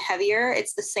heavier and heavier,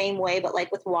 it's the same way, but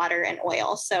like with water and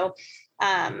oil. So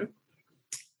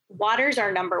water's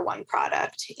our number one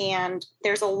product. And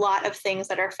there's a lot of things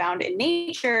that are found in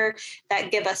nature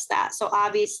that give us that. So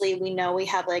obviously we know we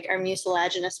have like our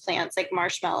mucilaginous plants like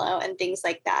marshmallow and things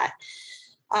like that.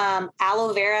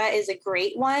 Aloe vera is a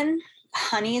great one.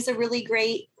 Honey is a really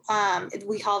great,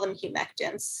 we call them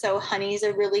humectants. So honey is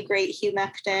a really great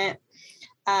humectant.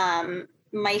 One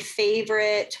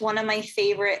of my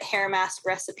favorite hair mask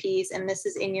recipes, and this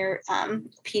is in your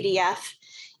PDF,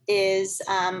 is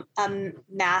a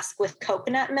mask with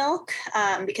coconut milk,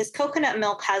 because coconut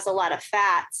milk has a lot of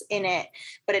fats in it,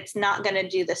 but it's not going to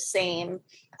do the same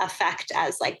effect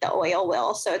as like the oil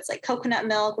will. So it's like coconut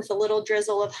milk with a little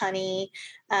drizzle of honey.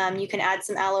 You can add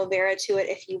some aloe vera to it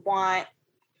if you want,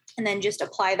 and then just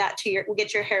apply that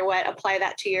get your hair wet, apply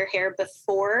that to your hair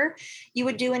before you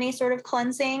would do any sort of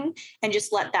cleansing, and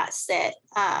just let that sit.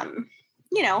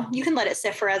 You can let it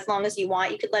sit for as long as you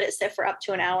want. You could let it sit for up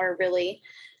to an hour, really.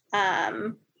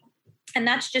 And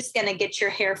that's just going to get your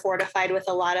hair fortified with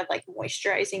a lot of like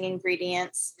moisturizing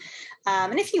ingredients.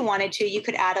 And if you wanted to, you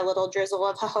could add a little drizzle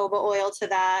of jojoba oil to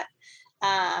that.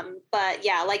 But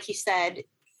yeah, like you said,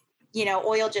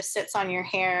 oil just sits on your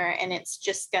hair, and it's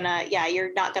just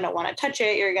you're not going to want to touch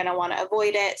it. You're going to want to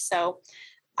avoid it. So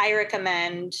I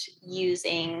recommend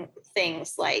using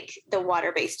things like the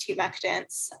water-based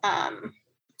humectants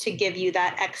to give you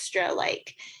that extra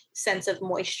like sense of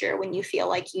moisture when you feel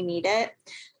like you need it.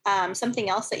 Something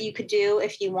else that you could do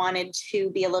if you wanted to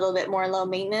be a little bit more low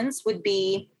maintenance would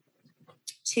be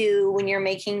when you're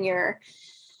making your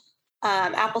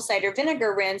apple cider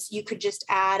vinegar rinse, you could just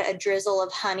add a drizzle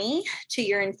of honey to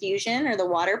your infusion or the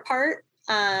water part.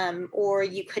 Or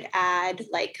you could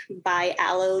buy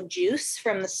aloe juice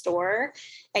from the store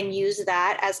and use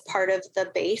that as part of the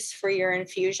base for your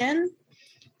infusion.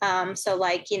 So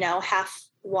half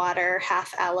water,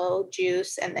 half aloe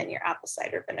juice, and then your apple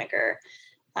cider vinegar.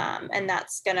 And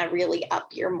that's going to really up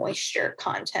your moisture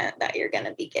content that you're going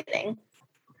to be getting.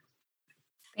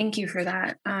 Thank you for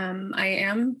that. I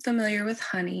am familiar with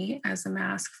honey as a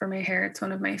mask for my hair. It's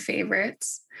one of my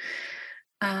favorites.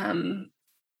 The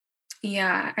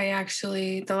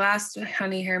last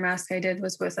honey hair mask I did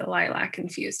was with a lilac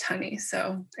infused honey.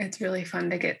 So it's really fun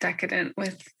to get decadent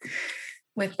with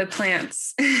the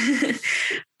plants.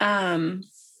 And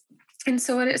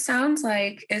so what it sounds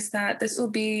like is that this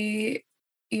will be,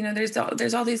 there's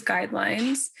all these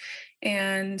guidelines,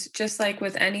 and just like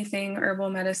with anything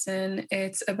herbal medicine,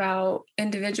 it's about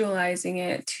individualizing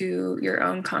it to your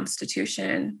own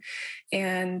constitution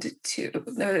and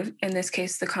in this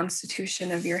case, the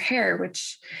constitution of your hair,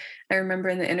 which I remember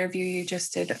in the interview you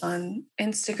just did on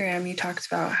Instagram, you talked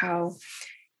about how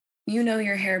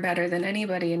your hair better than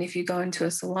anybody. And if you go into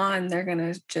a salon, they're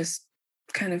going to just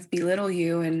kind of belittle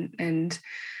you and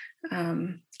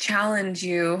challenge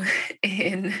you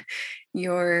in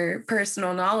your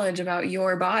personal knowledge about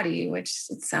your body, which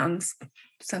sounds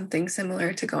something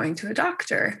similar to going to a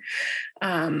doctor,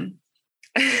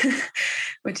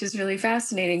 which is really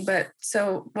fascinating. But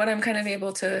so what I'm kind of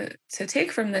able to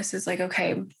take from this is like,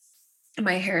 okay,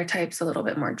 my hair type's a little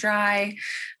bit more dry.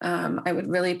 I would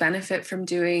really benefit from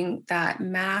doing that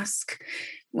mask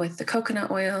with the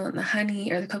coconut oil and the honey,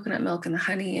 or the coconut milk and the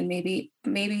honey, and maybe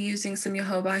using some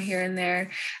jojoba here and there.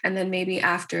 And then maybe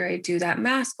after I do that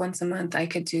mask once a month, I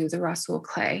could do the Rasul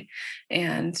clay,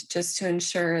 and just to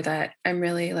ensure that I'm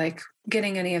really like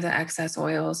getting any of the excess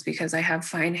oils, because I have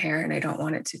fine hair and I don't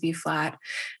want it to be flat,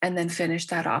 and then finish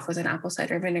that off with an apple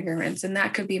cider vinegar rinse. And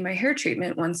that could be my hair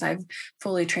treatment once I've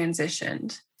fully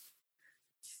transitioned.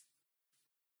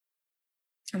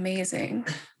 Amazing.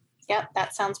 Yep,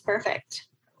 that sounds perfect.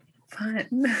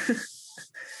 Fun.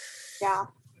 Yeah.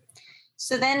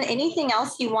 So then anything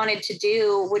else you wanted to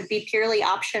do would be purely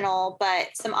optional, but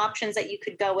some options that you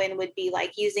could go in would be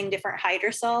like using different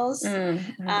hydrosols,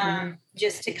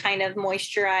 just to kind of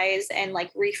moisturize and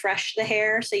like refresh the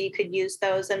hair. So you could use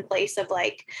those in place of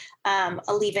like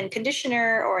a leave-in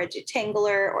conditioner or a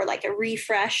detangler, or like a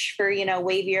refresh for,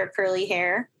 wavier curly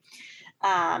hair.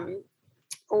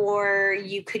 Or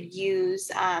you could use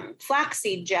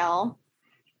flaxseed gel,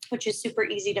 which is super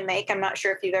easy to make. I'm not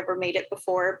sure if you've ever made it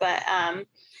before, but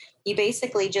you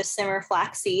basically just simmer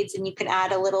flax seeds, and you can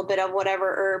add a little bit of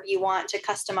whatever herb you want to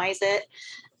customize it,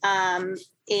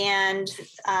 and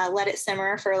let it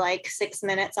simmer for like 6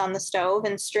 minutes on the stove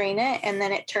and strain it. And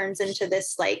then it turns into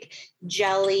this like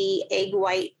jelly egg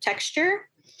white texture.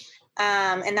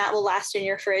 And that will last in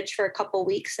your fridge for a couple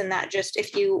weeks. And that just,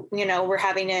 if you, were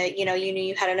having you knew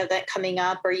you had an event coming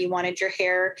up, or you wanted your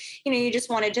hair, you just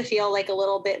wanted to feel like a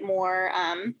little bit more,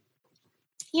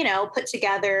 put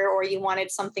together, or you wanted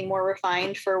something more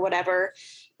refined for whatever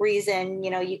reason,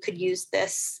 you could use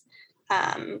this,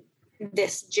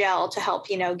 this gel to help,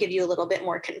 give you a little bit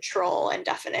more control and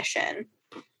definition.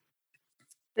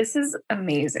 This is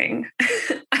amazing.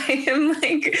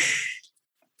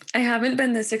 I haven't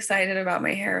been this excited about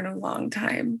my hair in a long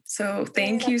time. So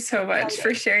thank you so much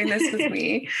for sharing this with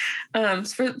me.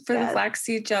 For the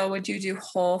flaxseed gel, would you do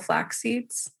whole flax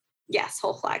seeds? Yes,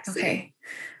 whole flax seed. Okay.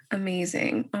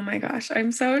 Amazing. Oh my gosh.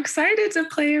 I'm so excited to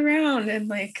play around and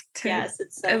like to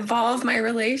evolve my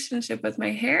relationship with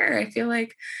my hair. I feel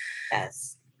like,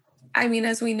 I mean,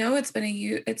 as we know, it's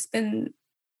been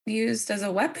used as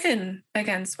a weapon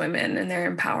against women and their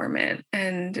empowerment.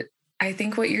 And I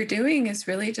think what you're doing is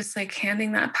really just like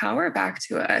handing that power back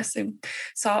to us. I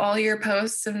saw all your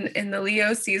posts in the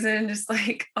Leo season, just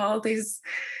like all these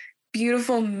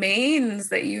beautiful manes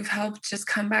that you've helped just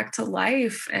come back to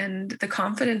life, and the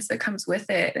confidence that comes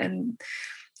with it. And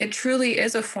it truly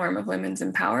is a form of women's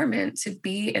empowerment to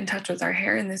be in touch with our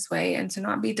hair in this way, and to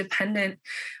not be dependent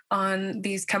on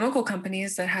these chemical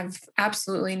companies that have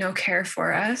absolutely no care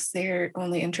for us. Their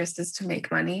only interest is to make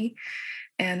money.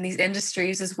 And these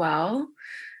industries as well.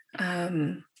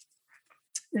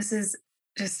 This is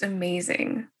just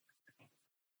amazing.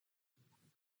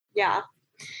 Yeah,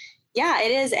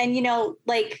 it is. And,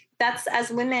 like that's,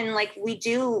 as women, like we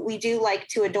do like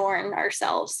to adorn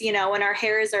ourselves, and our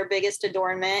hair is our biggest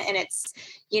adornment, and it's,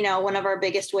 one of our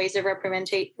biggest ways of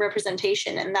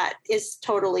representation. And that is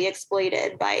totally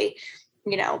exploited by,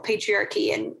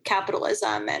 patriarchy and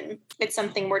capitalism. And it's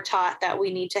something we're taught that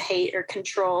we need to hate or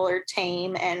control or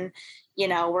tame. And,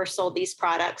 we're sold these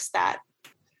products that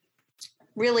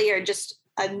really are just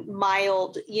a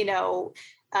mild,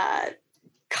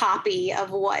 copy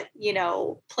of what,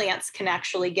 plants can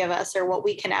actually give us, or what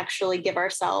we can actually give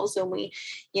ourselves when we,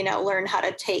 learn how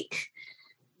to take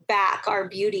back our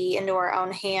beauty into our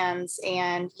own hands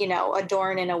and,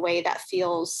 adorn in a way that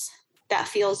feels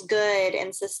good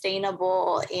and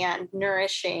sustainable and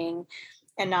nourishing,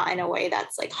 and not in a way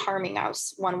that's like harming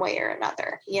us one way or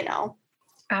another,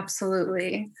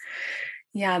 Absolutely.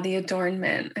 Yeah. The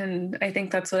adornment. And I think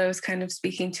that's what I was kind of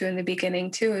speaking to in the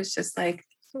beginning too, is just like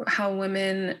how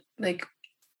women, like,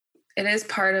 it is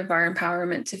part of our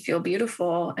empowerment to feel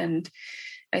beautiful. And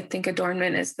I think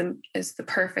adornment is the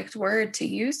perfect word to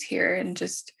use here, and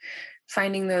just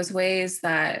finding those ways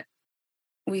that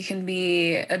we can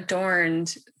be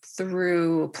adorned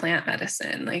through plant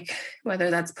medicine, like whether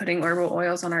that's putting herbal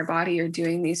oils on our body or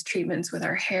doing these treatments with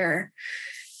our hair.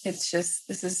 It's just,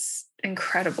 this is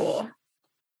incredible.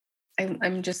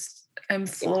 I'm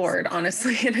floored,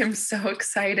 honestly. And I'm so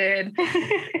excited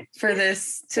for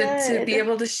this, to be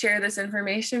able to share this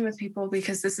information with people,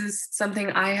 because this is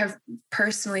something I have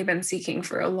personally been seeking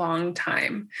for a long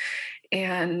time.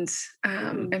 And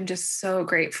I'm just so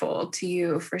grateful to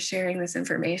you for sharing this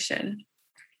information.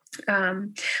 I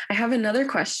have another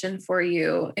question for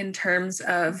you in terms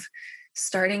of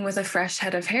starting with a fresh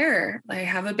head of hair. I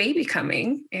have a baby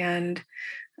coming, and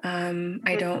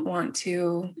I don't want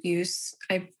to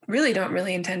I really don't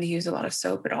intend to use a lot of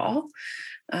soap at all.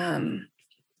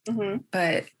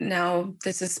 But now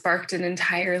this has sparked an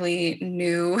entirely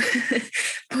new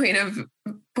point of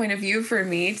point of view for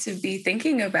me to be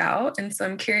thinking about. And so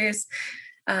I'm curious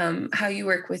how you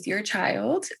work with your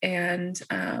child, and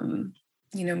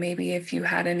maybe if you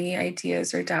had any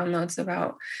ideas or downloads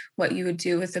about what you would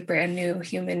do with a brand new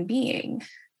human being.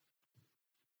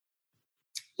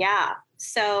 Yeah.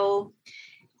 So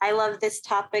I love this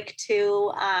topic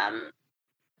too.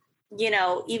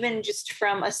 Even just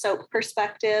from a soap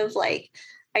perspective, like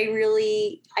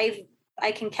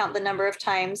I can count the number of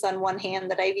times on one hand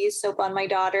that I've used soap on my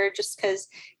daughter, just because,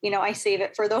 I save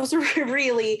it for those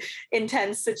really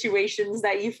intense situations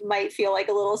that you might feel like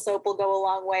a little soap will go a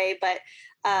long way. But,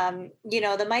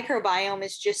 the microbiome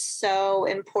is just so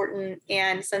important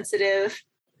and sensitive,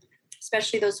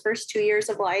 especially those first 2 years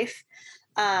of life.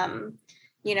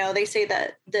 They say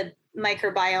that the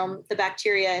microbiome, the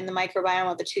bacteria in the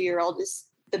microbiome of the 2-year-old is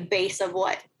the base of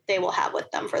what they will have with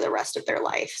them for the rest of their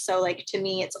life. So like, to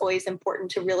me, it's always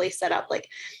important to really set up like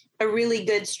a really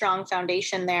good, strong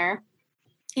foundation there,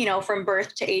 from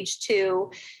birth to age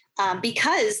 2.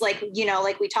 Because like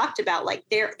we talked about, like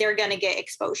they're going to get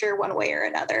exposure one way or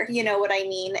another, you know what I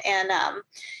mean? And,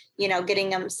 getting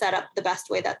them set up the best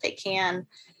way that they can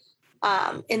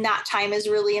in that time is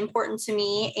really important to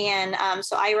me. And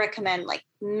so I recommend like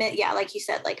you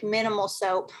said, like minimal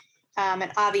soap.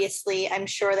 And obviously I'm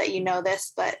sure that you know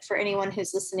this, but for anyone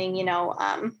who's listening,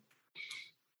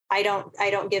 I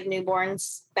don't give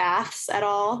newborns baths at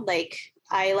all. Like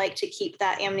I like to keep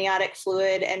that amniotic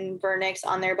fluid and vernix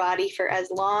on their body for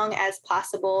as long as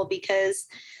possible, because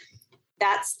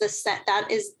that's the scent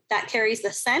that carries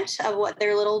the scent of what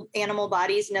their little animal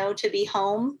bodies know to be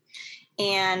home.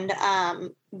 And,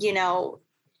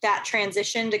 that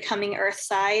transition to coming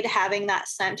earthside, having that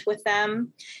scent with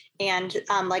them and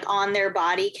like on their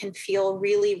body can feel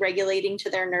really regulating to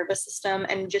their nervous system,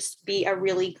 and just be a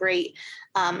really great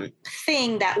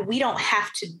thing that we don't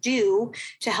have to do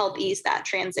to help ease that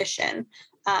transition.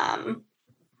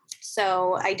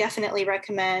 So I definitely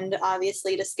recommend,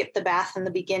 obviously, to skip the bath in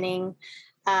the beginning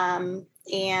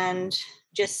and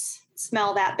just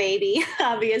smell that baby,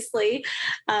 obviously,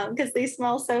 because they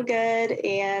smell so good.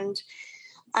 And,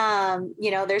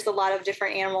 there's a lot of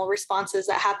different animal responses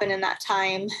that happen in that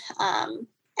time.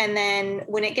 And then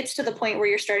when it gets to the point where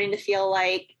you're starting to feel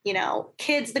like,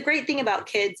 kids, the great thing about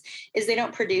kids is they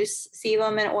don't produce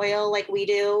sebum and oil like we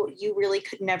do. You really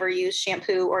could never use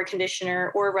shampoo or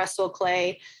conditioner or Restylane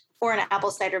clay or an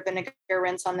apple cider vinegar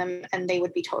rinse on them, and they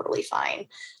would be totally fine.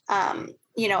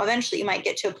 Eventually you might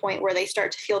get to a point where they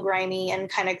start to feel grimy and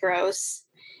kind of gross.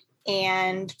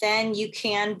 And then you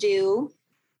can do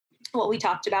what we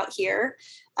talked about here.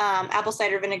 Apple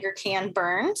cider vinegar can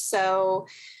burn. So,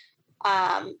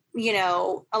 a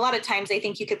lot of times I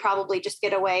think you could probably just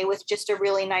get away with just a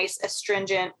really nice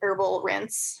astringent herbal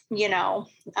rinse,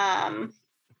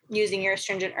 using your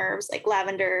astringent herbs like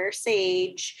lavender,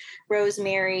 sage,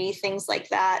 rosemary, things like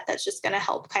that. That's just going to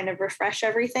help kind of refresh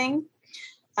everything.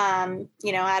 Add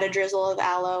a drizzle of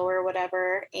aloe or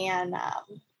whatever. And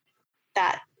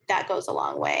that goes a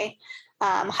long way.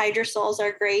 Hydrosols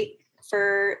are great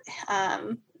for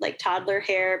like toddler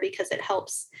hair, because it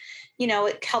helps,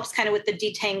 it helps kind of with the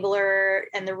detangler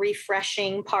and the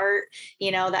refreshing part,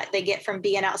 that they get from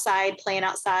being outside, playing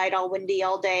outside all windy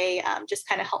all day. Just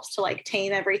kind of helps to like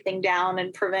tame everything down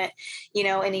and prevent,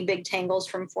 any big tangles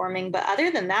from forming. But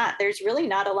other than that, there's really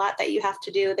not a lot that you have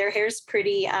to do. Their hair's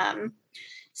pretty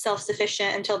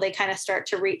self-sufficient until they kind of start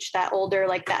to reach that older,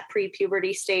 like that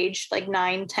pre-puberty stage, like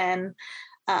 9, 10.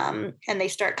 And they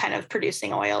start kind of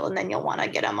producing oil, and then you'll want to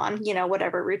get them on,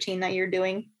 whatever routine that you're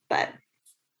doing. But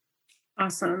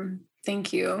awesome.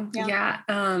 Thank you. Yeah.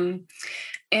 And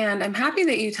I'm happy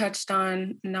that you touched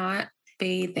on not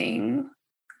bathing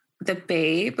the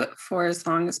babe for as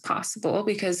long as possible,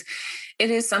 because it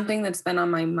is something that's been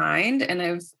on my mind, and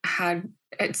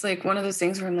it's like one of those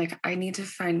things where I'm like, I need to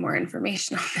find more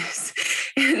information on this.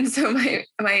 And so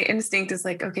my instinct is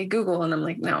like, okay, Google. And I'm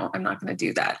like, no, I'm not going to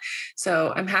do that.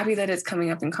 So I'm happy that it's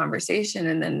coming up in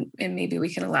conversation, and maybe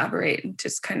we can elaborate and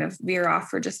just kind of veer off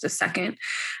for just a second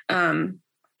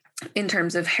in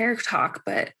terms of hair talk.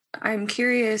 But I'm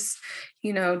curious,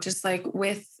 just like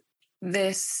with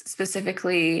this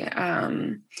specifically,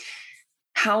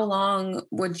 how long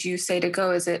would you say to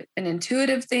go? Is it an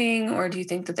intuitive thing, or do you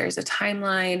think that there's a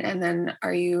timeline? And then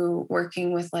are you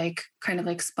working with like kind of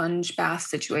like sponge bath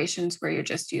situations where you're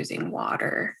just using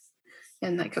water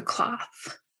and like a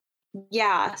cloth?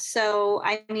 Yeah. So,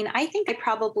 I think I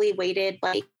probably waited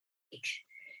like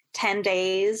 10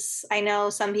 days. I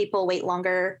know some people wait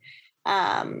longer.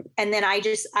 And then I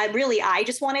just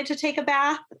wanted to take a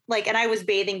bath, like, and I was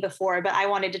bathing before, but I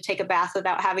wanted to take a bath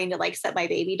without having to like set my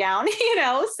baby down,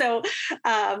 So,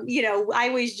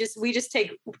 we just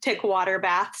take water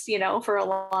baths, for a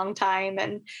long time,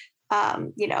 and,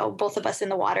 both of us in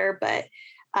the water, but,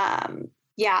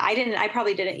 I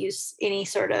probably didn't use any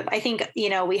sort of, I think,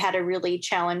 we had a really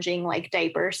challenging like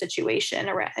diaper situation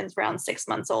around 6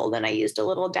 months old, and I used a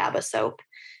little dab of soap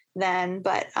then,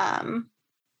 but,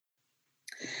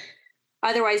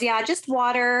 otherwise, just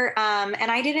water.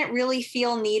 And I didn't really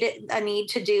feel a need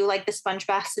to do like the sponge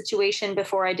bath situation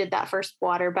before I did that first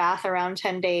water bath around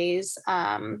 10 days.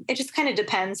 It just kind of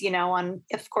depends, on,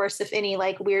 of course, if any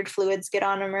like weird fluids get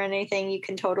on them or anything, you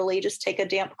can totally just take a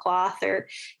damp cloth, or,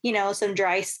 some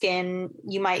dry skin,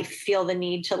 you might feel the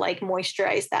need to like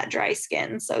moisturize that dry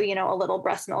skin. So, a little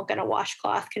breast milk and a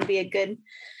washcloth can be a good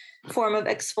form of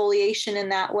exfoliation in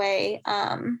that way.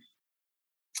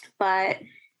 But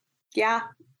I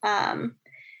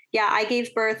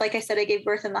gave birth, like I said, I gave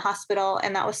birth in the hospital,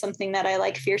 and that was something that I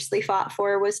like fiercely fought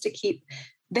for, was to keep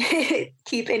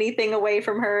anything away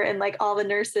from her. And like all the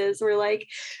nurses were like,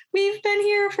 we've been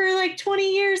here for like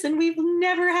 20 years and we've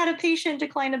never had a patient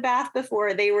decline a bath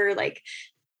before. They were like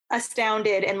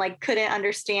astounded and like couldn't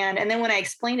understand. And then when I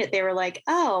explained it, they were like,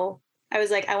 oh, I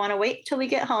was like, I want to wait till we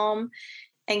get home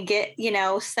and get,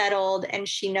 settled. And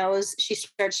she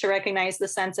starts to recognize the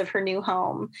sense of her new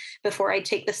home before I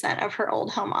take the scent of her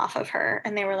old home off of her.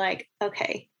 And they were like,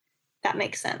 okay, that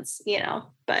makes sense,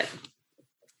 but.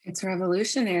 It's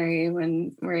revolutionary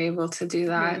when we're able to do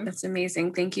that. Mm-hmm. That's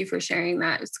amazing. Thank you for sharing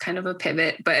that. It's kind of a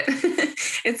pivot, but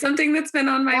it's something that's been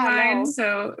on my mind.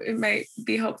 So it might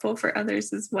be helpful for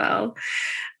others as well.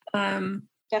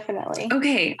 Definitely.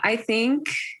 Okay. I think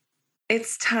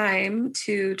it's time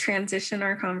to transition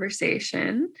our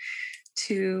conversation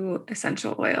to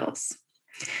essential oils.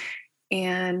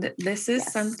 And this is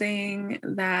something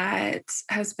that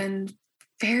has been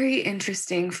very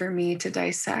interesting for me to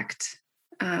dissect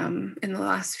in the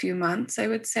last few months, I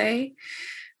would say.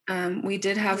 We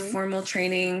did have formal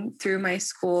training through my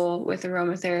school with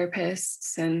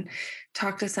aromatherapists and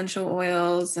talked essential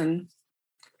oils. And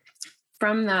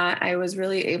from that, I was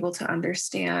really able to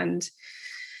understand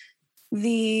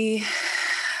the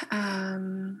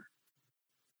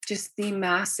just the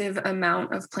massive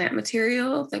amount of plant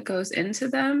material that goes into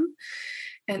them.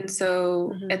 And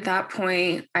so at that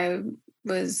point, I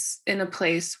was in a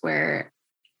place where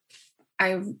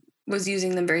I was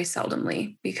using them very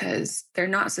seldomly because they're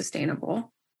not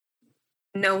sustainable.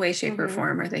 No way, shape, or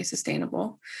form are they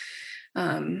sustainable.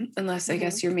 Unless I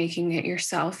guess you're making it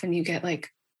yourself and you get like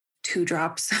 2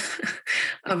 drops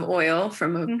of oil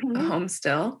from a home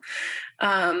still.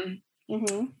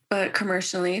 But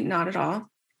commercially, not at all.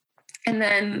 And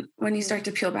then when you start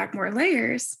to peel back more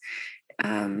layers,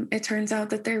 it turns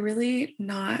out that they're really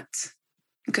not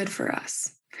good for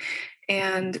us.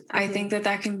 And I think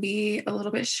that can be a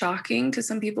little bit shocking to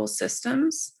some people's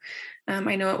systems.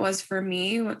 I know it was for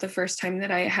me the first time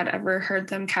that I had ever heard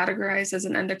them categorized as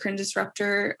an endocrine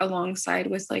disruptor alongside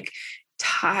with like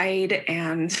Tide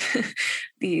and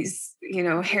these,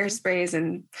 hairsprays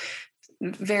and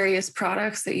various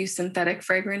products that use synthetic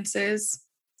fragrances.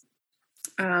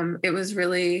 It was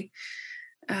really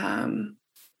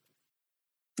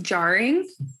jarring,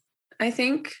 I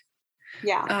think.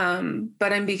 Yeah.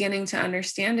 But I'm beginning to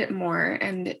understand it more.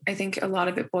 And I think a lot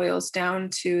of it boils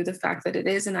down to the fact that it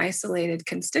is an isolated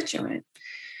constituent.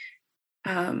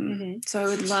 So I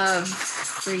would love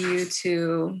for you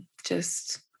to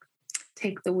just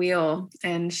take the wheel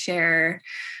and share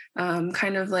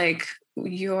kind of like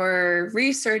your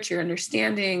research, your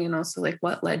understanding, and also like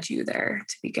what led you there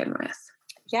to begin with.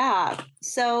 Yeah.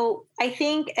 So I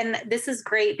think, and this is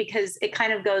great because it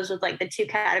kind of goes with like the 2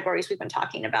 categories we've been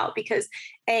talking about, because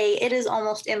it is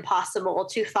almost impossible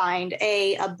to find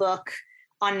a book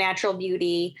on natural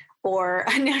beauty or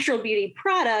a natural beauty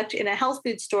product in a health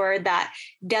food store that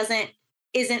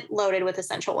isn't loaded with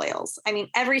essential oils. I mean,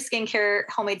 every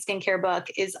homemade skincare book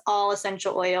is all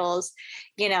essential oils,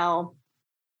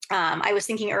 I was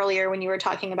thinking earlier when you were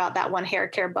talking about that one hair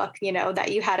care book,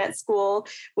 that you had at school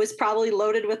was probably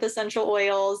loaded with essential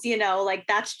oils, like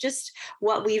that's just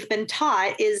what we've been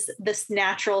taught is this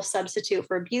natural substitute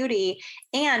for beauty.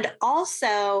 And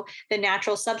also the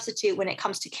natural substitute when it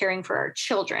comes to caring for our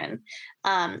children,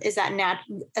 is that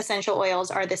essential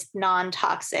oils are this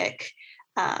non-toxic,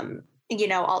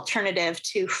 alternative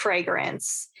to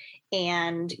fragrance.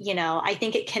 And, I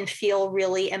think it can feel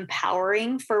really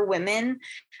empowering for women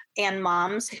and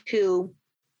moms who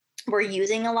were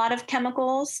using a lot of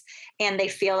chemicals, and they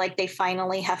feel like they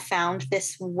finally have found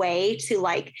this way to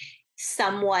like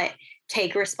somewhat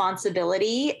take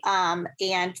responsibility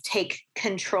and take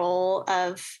control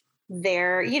of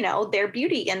their, their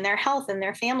beauty and their health and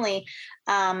their family.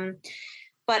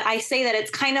 But I say that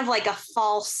it's kind of like a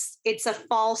false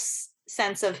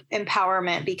sense of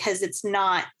empowerment, because it's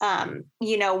not,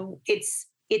 it's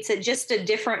just a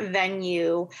different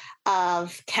venue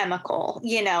of chemical,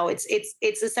 it's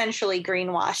essentially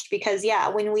greenwashed, because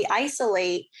when we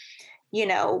isolate,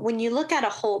 when you look at a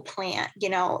whole plant,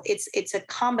 it's a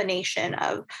combination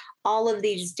of all of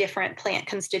these different plant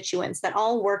constituents that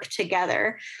all work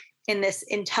together in this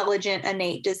intelligent,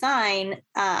 innate design,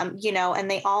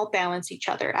 and they all balance each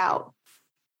other out.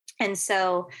 And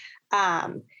so,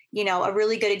 a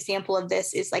really good example of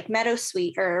this is like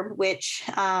meadowsweet herb, which,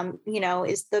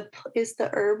 is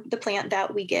the plant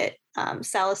that we get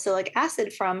salicylic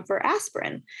acid from for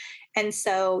aspirin. And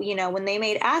so, when they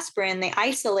made aspirin, they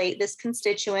isolate this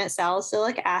constituent,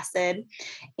 salicylic acid,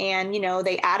 and,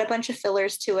 they add a bunch of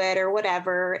fillers to it or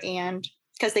whatever. And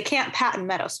because they can't patent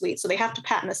meadowsweet, so they have to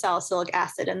patent the salicylic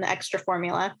acid and the extra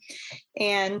formula.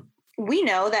 And we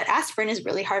know that aspirin is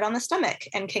really hard on the stomach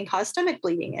and can cause stomach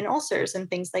bleeding and ulcers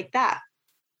and things like that.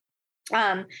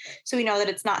 So we know that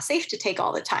it's not safe to take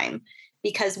all the time,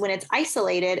 because when it's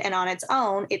isolated and on its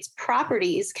own, its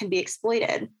properties can be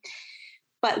exploited.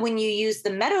 But when you use the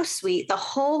meadowsweet, the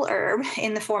whole herb,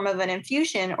 in the form of an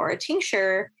infusion or a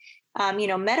tincture,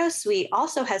 meadowsweet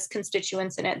also has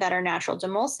constituents in it that are natural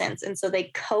demulcents. And so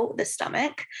they coat the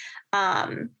stomach.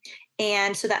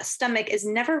 And so that stomach is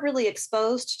never really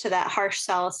exposed to that harsh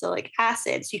salicylic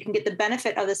acid. So you can get the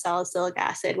benefit of the salicylic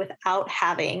acid without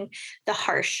having the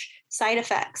harsh side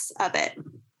effects of it.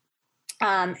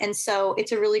 And so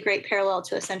it's a really great parallel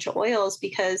to essential oils,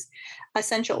 because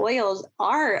essential oils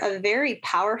are a very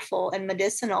powerful and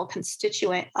medicinal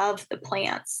constituent of the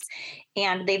plants.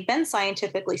 And they've been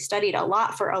scientifically studied a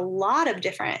lot for a lot of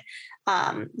different,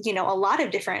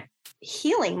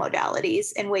 healing modalities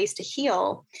and ways to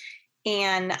heal.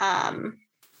 And, I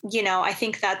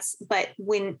think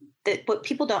what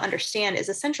people don't understand is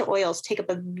essential oils take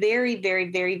up a very, very,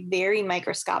 very, very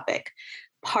microscopic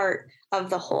part of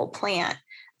the whole plant.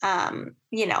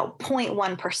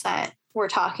 0.1% we're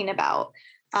talking about.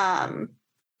 And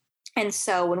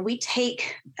so when we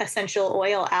take essential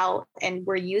oil out and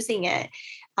we're using it,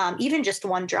 even just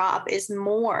one drop is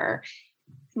more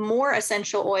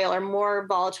essential oil or more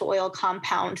volatile oil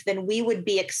compound than we would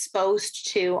be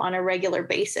exposed to on a regular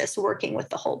basis working with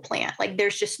the whole plant. Like,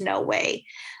 there's just no way.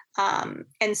 And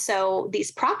so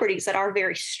these properties that are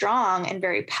very strong and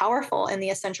very powerful in the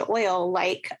essential oil,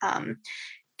 like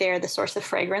they're the source of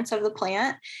fragrance of the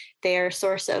plant, they're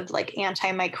source of like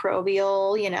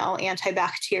antimicrobial,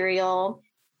 antibacterial,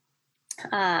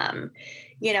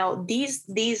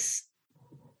 these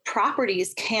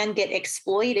properties can get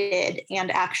exploited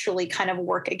and actually kind of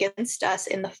work against us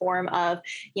in the form of,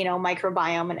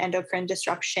 microbiome and endocrine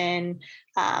disruption,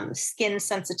 skin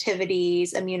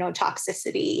sensitivities,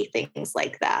 immunotoxicity, things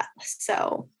like that.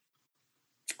 So,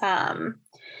 and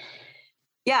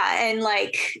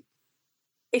like,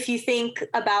 if you think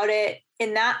about it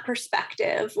in that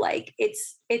perspective, like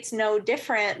it's no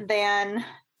different than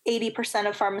 80%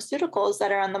 of pharmaceuticals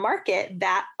that are on the market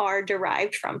that are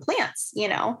derived from plants.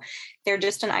 They're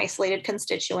just an isolated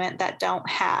constituent that don't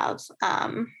have,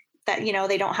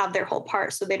 they don't have their whole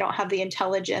part. So they don't have the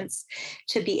intelligence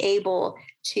to be able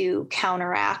to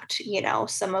counteract,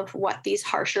 some of what these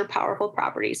harsher, powerful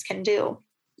properties can do.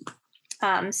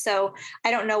 So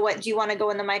I don't know, do you want to go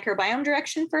in the microbiome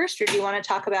direction first, or do you want to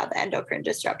talk about the endocrine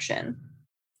disruption?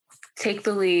 Take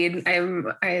the lead.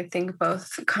 I think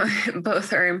both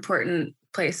are important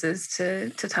places to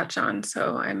touch on.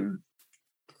 So I'm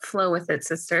flow with it,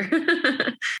 sister.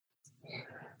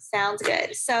 Sounds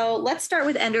good. So let's start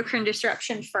with endocrine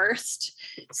disruption first.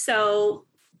 So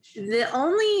the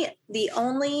only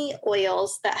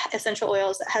essential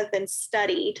oils that have been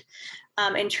studied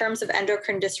in terms of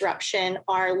endocrine disruption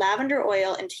are lavender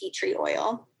oil and tea tree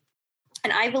oil.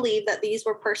 And I believe that these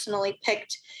were personally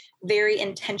picked very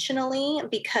intentionally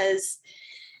because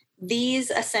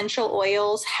these essential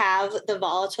oils have the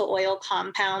volatile oil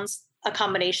compounds, a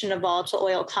combination of volatile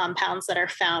oil compounds that are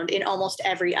found in almost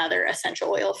every other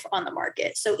essential oil on the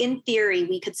market. So in theory,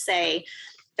 we could say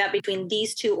that between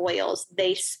these two oils,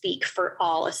 they speak for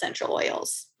all essential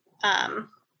oils.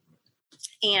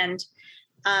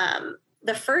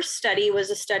 The first study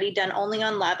was a study done only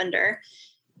on lavender.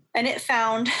 And it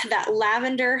found that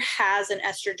lavender has an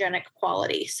estrogenic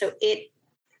quality. So it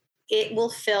will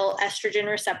fill estrogen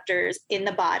receptors in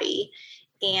the body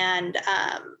and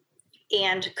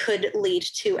could lead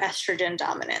to estrogen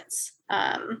dominance,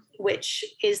 which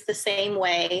is the same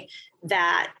way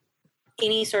that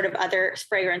any sort of other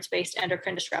fragrance-based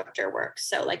endocrine disruptor works.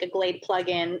 So like a Glade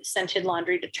plug-in, scented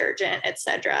laundry detergent,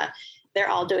 etc. They're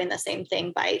all doing the same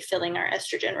thing by filling our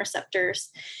estrogen receptors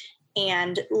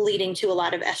and leading to a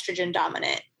lot of estrogen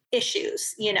dominant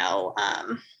issues,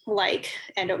 like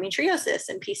endometriosis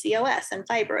and PCOS and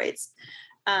fibroids,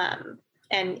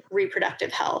 and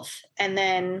reproductive health. And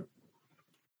then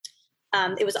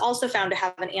it was also found to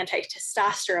have an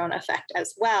anti-testosterone effect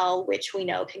as well, which we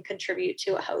know can contribute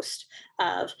to a host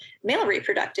of male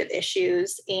reproductive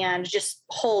issues and just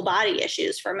whole body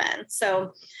issues for men.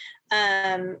 So,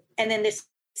 and then this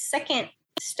second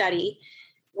study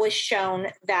was shown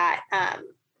that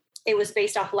it was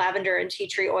based off lavender and tea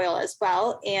tree oil as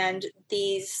well. And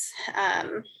these,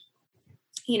 I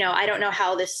don't know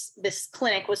how this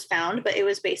clinic was found, but it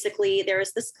was basically, there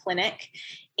was this clinic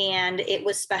and it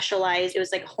was specialized. It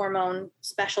was like a hormone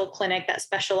special clinic that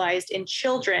specialized in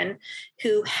children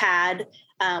who had,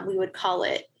 we would call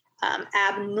it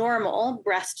abnormal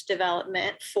breast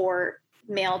development for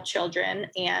male children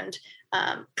and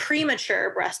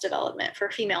premature breast development for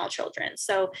female children.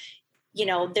 So,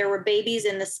 there were babies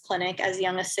in this clinic as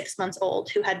young as 6 months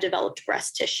old who had developed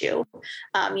breast tissue,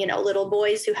 little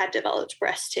boys who had developed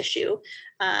breast tissue.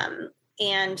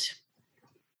 And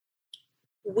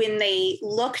when they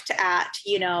looked at,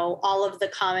 all of the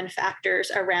common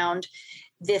factors around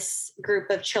this group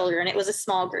of children, it was a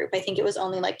small group. I think it was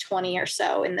only like 20 or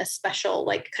so in this special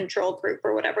like control group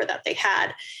or whatever that they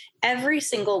had. Every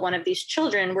single one of these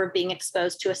children were being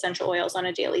exposed to essential oils on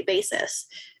a daily basis.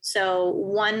 So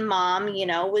one mom,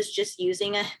 was just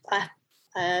using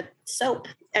a soap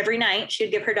every night.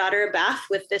 She'd give her daughter a bath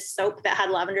with this soap that had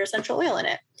lavender essential oil in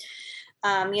it.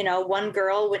 One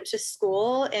girl went to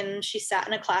school and she sat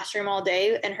in a classroom all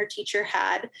day and her teacher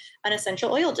had an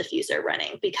essential oil diffuser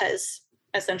running because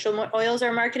essential oils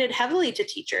are marketed heavily to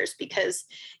teachers because,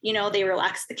 they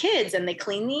relax the kids and they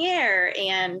clean the air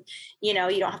and, you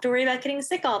don't have to worry about getting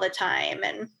sick all the time.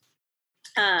 And,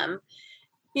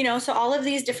 so all of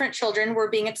these different children were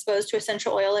being exposed to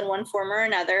essential oil in one form or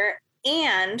another.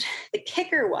 And the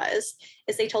kicker is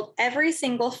they told every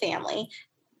single family,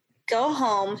 go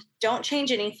home, don't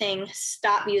change anything,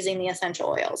 stop using the essential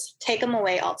oils, take them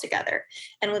away altogether.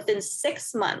 And within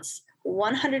 6 months,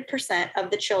 100% of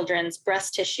the children's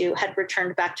breast tissue had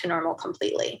returned back to normal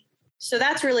completely. So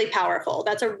that's really powerful.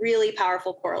 That's a really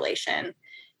powerful correlation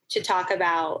to talk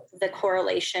about the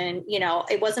correlation.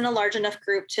 It wasn't a large enough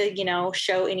group to,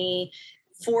 show any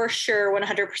for sure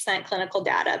 100% clinical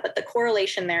data, but the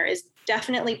correlation there is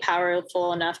definitely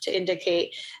powerful enough to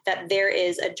indicate that there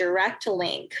is a direct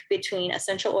link between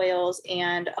essential oils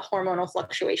and a hormonal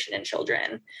fluctuation in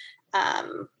children.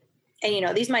 And,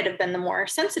 these might have been the more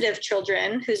sensitive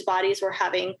children whose bodies were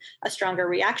having a stronger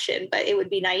reaction, but it would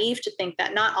be naive to think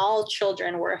that not all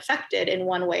children were affected in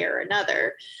one way or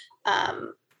another,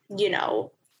 on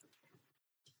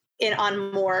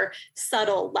more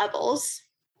subtle levels,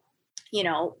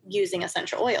 using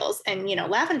essential oils. And,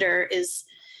 lavender is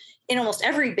in almost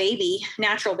every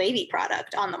natural baby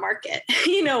product on the market.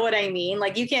 You know what I mean?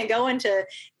 Like you can't go into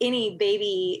any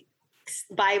baby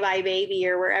Bye Baby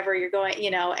or wherever you're going,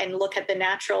 and look at the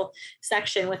natural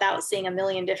section without seeing a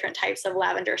million different types of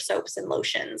lavender soaps and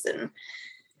lotions and,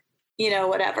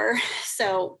 whatever.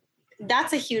 So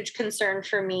that's a huge concern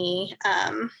for me,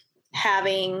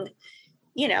 having,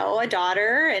 a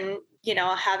daughter and,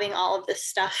 having all of this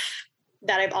stuff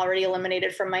that I've already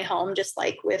eliminated from my home, just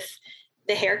like with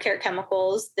the hair care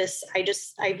chemicals,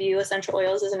 I view essential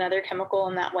oils as another chemical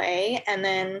in that way. And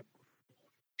then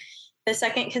the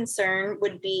second concern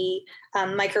would be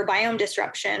microbiome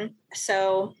disruption.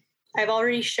 So I've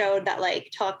already showed that,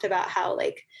 talked about how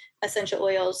essential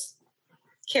oils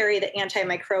carry the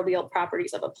antimicrobial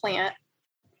properties of a plant.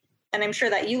 And I'm sure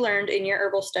that you learned in your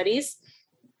herbal studies,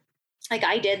 like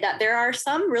I did, that there are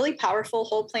some really powerful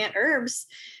whole plant herbs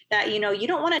that, you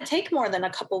don't want to take more than a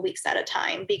couple weeks at a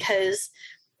time, because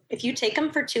if you take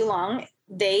them for too long,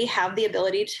 they have the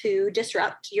ability to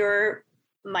disrupt your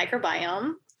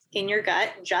microbiome in your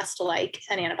gut, just like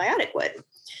an antibiotic would.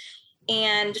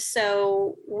 And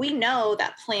so we know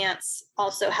that plants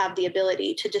also have the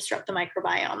ability to disrupt the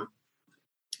microbiome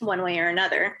one way or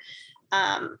another.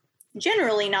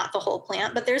 Generally not the whole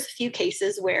plant, but there's a few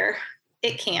cases where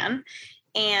it can.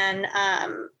 And,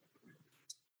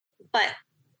 but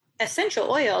essential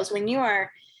oils, when you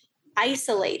are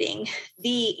isolating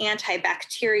the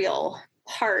antibacterial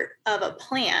part of a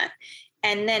plant,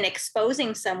 and then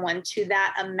exposing someone to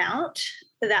that amount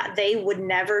that they would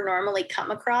never normally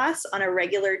come across on a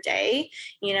regular day,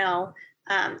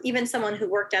 even someone who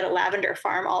worked at a lavender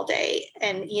farm all day,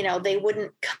 and, you know, they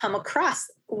wouldn't come across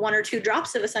 1 or 2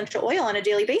 drops of essential oil on a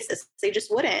daily basis. They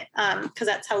just wouldn't, because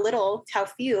that's how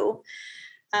few,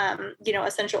 you know,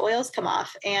 essential oils come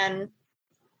off. And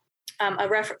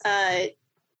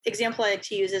example I like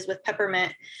to use is with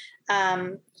peppermint.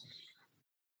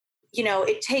 You know,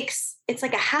 it's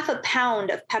like a half a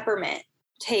pound of peppermint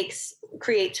to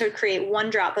create 1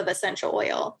 drop of essential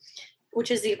oil, which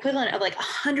is the equivalent of like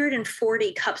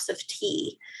 140 cups of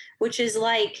tea, which is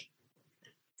like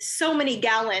so many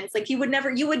gallons. Like you would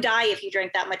die if you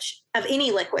drank that much of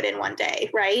any liquid in one day.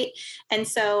 Right. And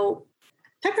so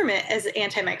peppermint is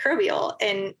antimicrobial.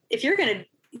 And if you're going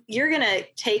to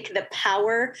take the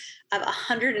power of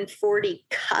 140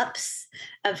 cups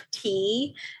of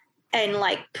tea and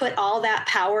like put all that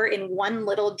power in 1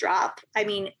 little drop, I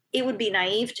mean, it would be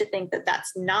naive to think that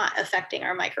that's not affecting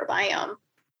our microbiome.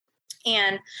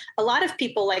 And a lot of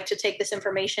people like to take this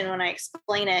information when I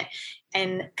explain it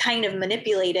and kind of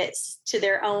manipulate it to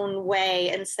their own way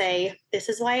and say, this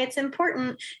is why it's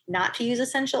important not to use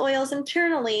essential oils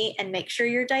internally, and make sure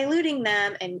you're diluting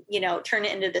them, and, you know, turn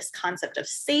it into this concept of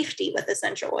safety with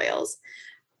essential oils.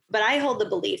 But I hold the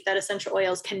belief that essential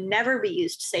oils can never be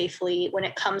used safely when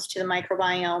it comes to the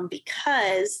microbiome,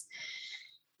 because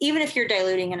even if you're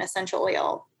diluting an essential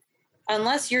oil,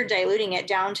 unless you're diluting it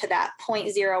down to that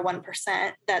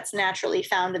 0.01% that's naturally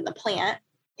found in the plant,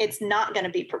 it's not going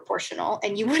to be proportional,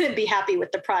 and you wouldn't be happy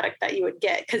with the product that you would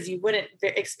get because you wouldn't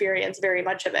experience very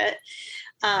much of it.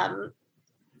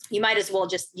 You might as well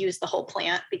just use the whole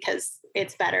plant because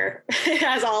it's better. It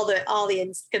has all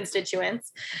the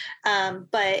constituents.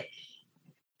 Sorry,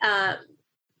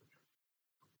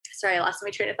 I lost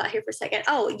my train of thought here for a second.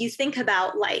 Oh, you think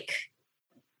about like,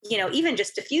 you know, even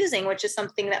just diffusing, which is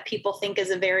something that people think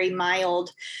is a very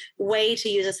mild way to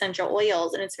use essential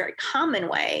oils, and it's a very common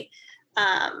way.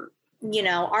 You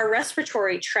know, our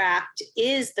respiratory tract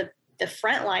is the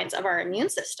front lines of our immune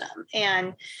system.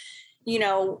 And, you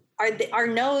know, our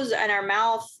nose and our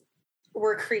mouth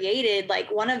were created,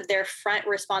 like one of their front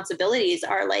responsibilities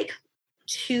are like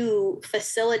to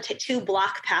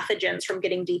block pathogens from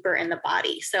getting deeper in the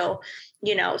body. So,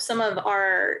 you know, some of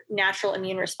our natural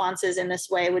immune responses in this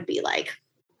way would be like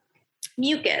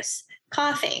mucus,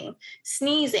 coughing,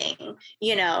 sneezing,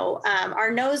 you know,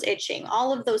 our nose itching.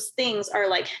 All of those things are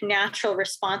like natural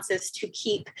responses to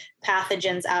keep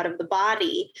pathogens out of the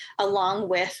body, along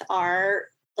with our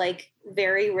like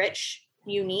very rich,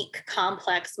 unique,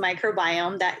 complex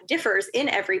microbiome that differs in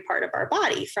every part of our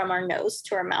body, from our nose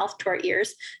to our mouth to our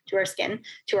ears to our skin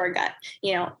to our gut,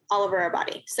 you know, all over our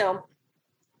body. So,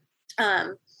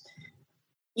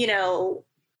 you know,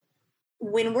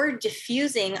 when we're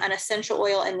diffusing an essential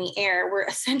oil in the air, we're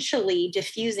essentially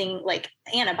diffusing like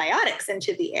antibiotics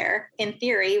into the air, in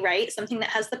theory, right? Something that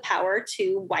has the power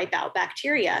to wipe out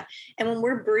bacteria. And when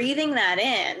we're breathing that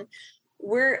in,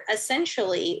 we're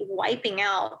essentially wiping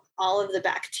out all of the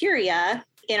bacteria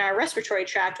in our respiratory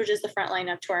tract, which is the front line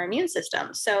up to our immune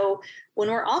system. So when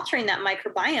we're altering that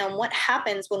microbiome, what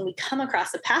happens when we come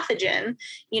across a pathogen,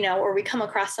 you know, or we come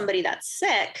across somebody that's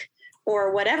sick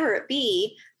or whatever it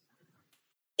be,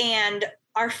 and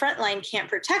our front line can't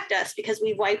protect us because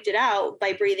we wiped it out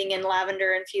by breathing in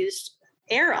lavender infused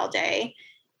air all day,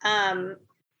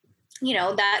 you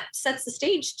know, that sets the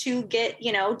stage to get,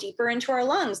 you know, deeper into our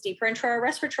lungs, deeper into our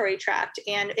respiratory tract.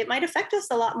 And it might affect us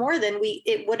a lot more than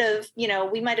it would have, you know,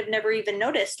 we might have never even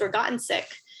noticed or gotten sick,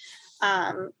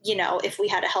 you know, if we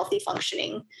had a healthy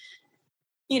functioning,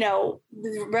 you know,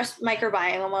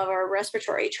 microbiome of our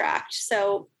respiratory tract.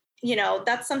 So, you know,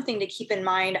 that's something to keep in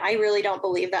mind. I really don't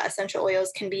believe that essential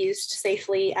oils can be used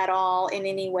safely at all in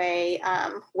any way,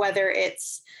 whether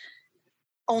it's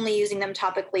only using them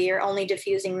topically or only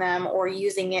diffusing them or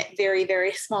using it very,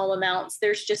 very small amounts.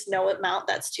 There's just no amount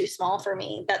that's too small for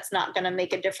me. That's not going to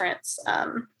make a difference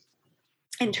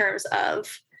in terms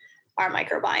of our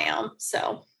microbiome.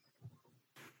 So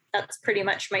that's pretty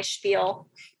much my spiel.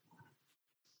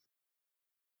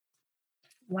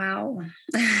 Wow.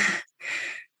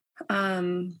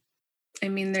 I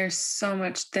mean, there's so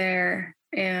much there,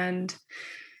 and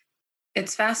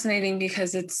it's fascinating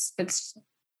because it's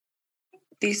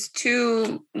these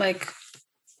two, like,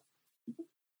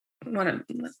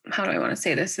 how do I want to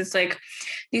say this? It's like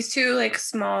these two like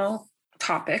small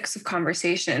topics of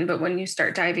conversation, but when you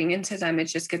start diving into them, it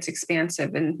just gets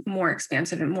expansive and more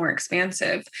expansive and more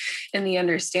expansive in the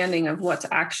understanding of what's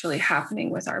actually happening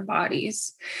with our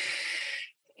bodies.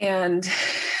 And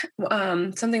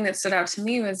something that stood out to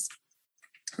me was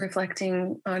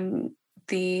reflecting on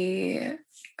the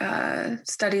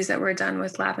studies that were done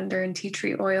with lavender and tea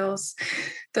tree oils.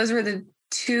 Those were the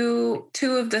two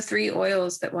of the three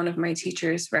oils that one of my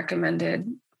teachers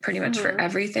recommended pretty much for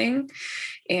everything,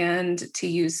 and to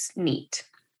use neat,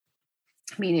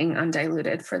 meaning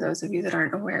undiluted, for those of you that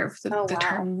aren't aware of the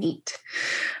term neat.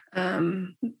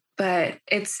 But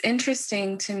it's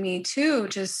interesting to me too,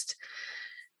 just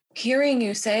hearing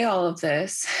you say all of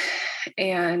this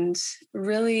and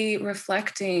really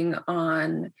reflecting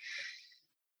on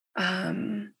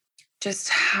just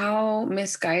how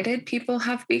misguided people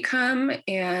have become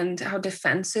and how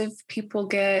defensive people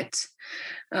get.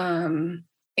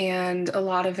 And a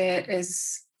lot of it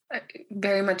is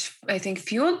very much, I think,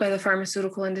 fueled by the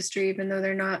pharmaceutical industry, even though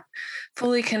they're not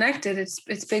fully connected.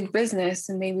 It's big business,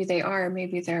 and maybe they are.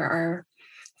 Maybe there are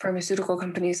pharmaceutical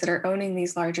companies that are owning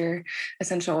these larger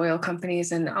essential oil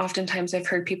companies. And oftentimes I've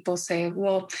heard people say,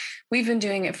 well, we've been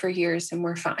doing it for years and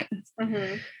we're fine.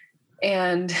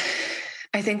 And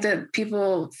I think that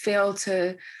people fail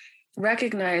to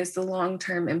recognize the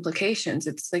long-term implications.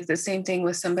 It's like the same thing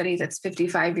with somebody that's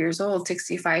 55 years old,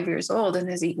 65 years old, and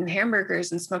has eaten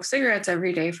hamburgers and smoked cigarettes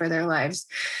every day for their lives.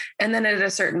 And then at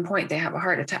a certain point, they have a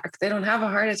heart attack. They don't have a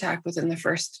heart attack within the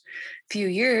first few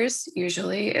years.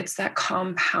 Usually it's that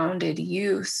compounded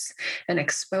use and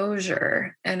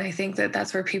exposure. And I think that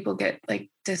that's where people get like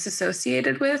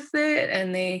disassociated with it.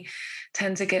 And they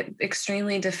tend to get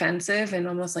extremely defensive and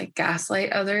almost like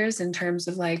gaslight others in terms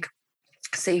of like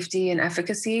safety and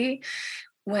efficacy,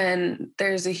 when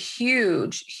there's a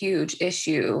huge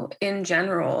issue in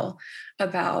general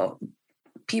about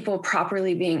people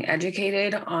properly being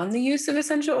educated on the use of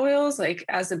essential oils, like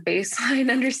as a baseline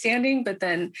understanding. But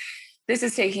then this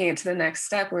is taking it to the next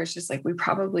step where it's just like, we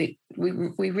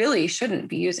really shouldn't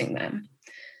be using them.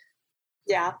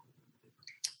 Yeah.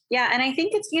 And I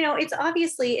think it's, it's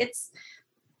obviously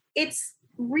it's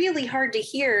really hard to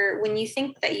hear when you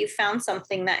think that you found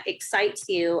something that excites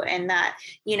you and that,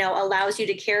 allows you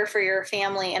to care for your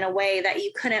family in a way that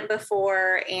you couldn't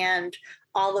before, and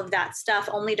all of that stuff,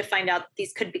 only to find out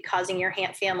these could be causing your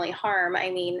family harm.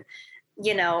 I mean,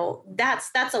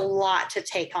 that's a lot to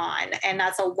take on, and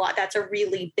that's a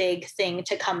really big thing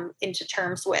to come into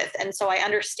terms with. And so I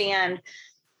understand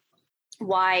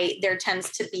why there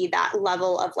tends to be that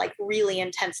level of like really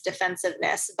intense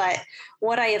defensiveness. But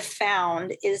what I have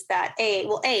found is that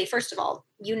first of all,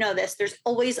 this, there's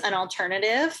always an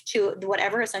alternative to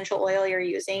whatever essential oil you're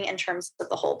using in terms of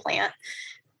the whole plant,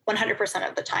 100%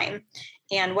 of the time.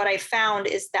 And what I found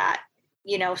is that,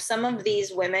 some of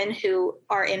these women who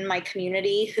are in my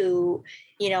community who,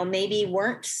 maybe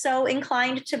weren't so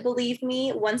inclined to believe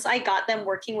me, once I got them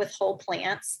working with whole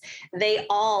plants, they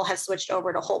all have switched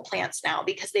over to whole plants now,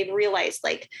 because they've realized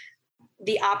like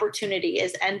the opportunity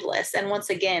is endless. And once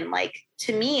again, like,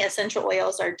 to me, essential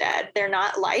oils are dead. They're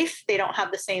not life. They don't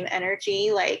have the same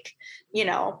energy. Like,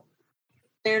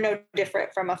 they're no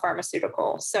different from a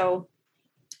pharmaceutical. So,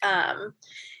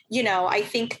 I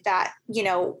think that,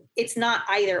 it's not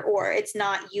either or. It's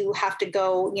not you have to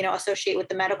go, associate with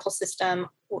the medical system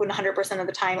 100% of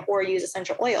the time or use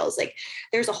essential oils. Like,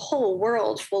 there's a whole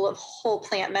world full of whole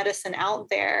plant medicine out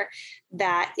there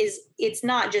that it's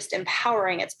not just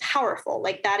empowering, it's powerful.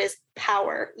 Like, that is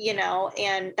power,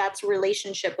 and that's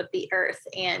relationship with the earth.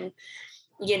 And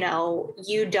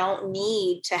you don't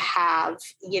need to have,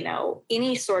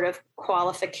 any sort of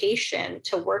qualification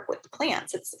to work with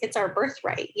plants. It's our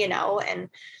birthright, and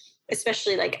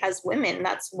especially like as women,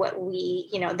 that's what we,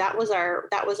 that was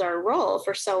our role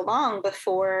for so long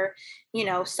before,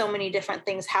 so many different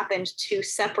things happened to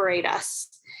separate us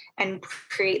and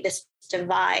create this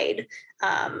divide.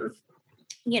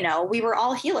 We were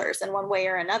all healers in one way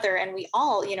or another. And we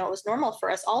all, it was normal for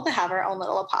us all to have our own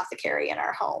little apothecary in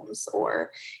our homes,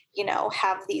 or,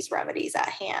 have these remedies at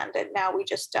hand. And now we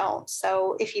just don't.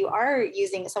 So if you are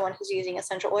using someone who's using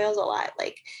essential oils a lot,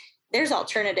 like, there's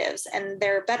alternatives, and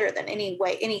they're better than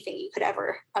anything you could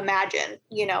ever imagine,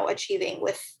 achieving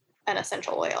with an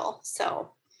essential oil.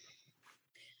 So.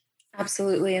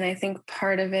 Absolutely. And I think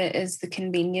part of it is the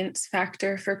convenience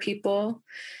factor for people.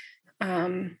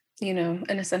 An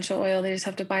essential oil, they just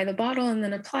have to buy the bottle and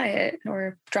then apply it,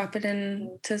 or drop it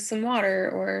into some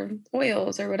water or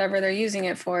oils or whatever they're using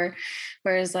it for.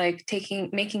 Whereas like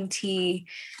making tea,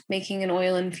 making an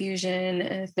oil infusion,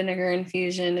 a vinegar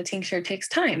infusion, a tincture takes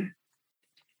time.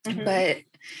 Mm-hmm. But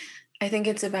I think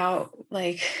it's about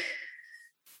like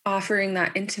offering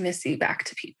that intimacy back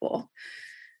to people,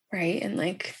 right? And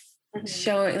like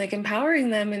showing, like empowering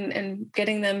them and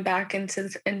getting them back in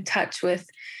touch with,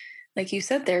 like you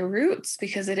said, their roots,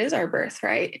 because it is our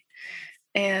birthright.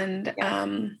 And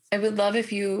I would love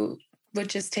if you would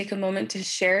just take a moment to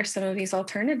share some of these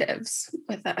alternatives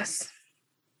with us.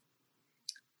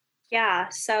 Yeah.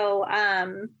 So,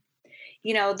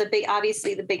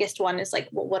 obviously the biggest one is like,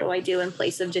 well, what do I do in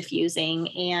place of diffusing?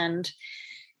 And,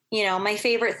 my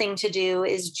favorite thing to do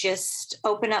is just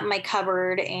open up my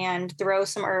cupboard and throw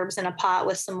some herbs in a pot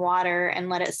with some water and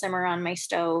let it simmer on my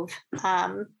stove.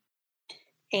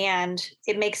 And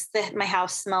it makes my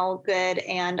house smell good,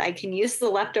 and I can use the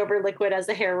leftover liquid as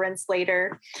a hair rinse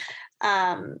later.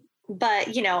 But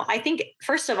I think,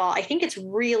 first of all, I think it's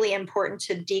really important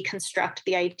to deconstruct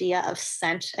the idea of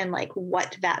scent and like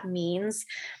what that means,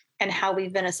 and how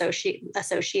we've been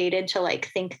associated to like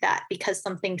think that because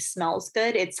something smells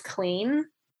good, it's clean.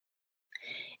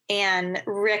 And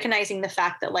recognizing the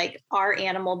fact that like our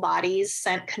animal bodies,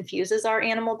 scent confuses our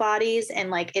animal bodies. And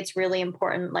like, it's really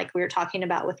important, like we were talking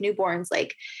about with newborns,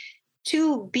 like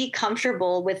to be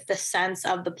comfortable with the sense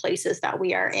of the places that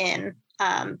we are in,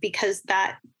 because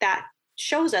that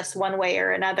shows us one way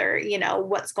or another,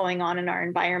 what's going on in our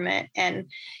environment. And,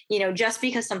 just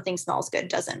because something smells good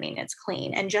doesn't mean it's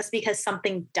clean. And just because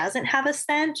something doesn't have a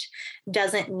scent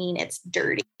doesn't mean it's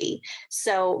dirty.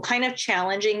 So kind of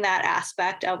challenging that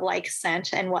aspect of like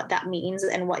scent and what that means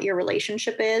and what your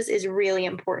relationship is really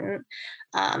important.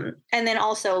 And then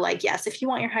also like, yes, if you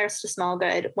want your house to smell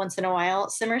good once in a while,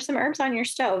 simmer some herbs on your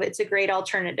stove. It's a great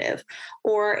alternative.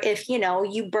 Or if,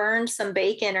 you burned some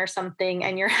bacon or something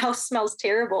and your house smells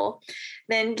terrible,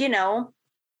 then,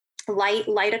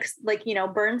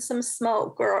 burn some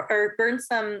smoke or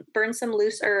burn some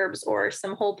loose herbs or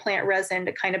some whole plant resin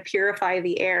to kind of purify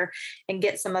the air and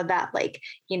get some of that, like,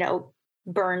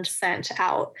 burned scent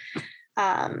out.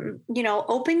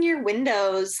 Open your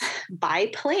windows, buy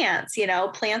plants.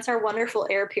 Plants are wonderful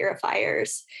air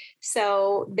purifiers.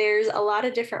 So there's a lot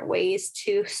of different ways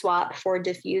to swap for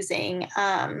diffusing.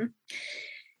 And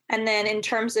then in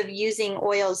terms of using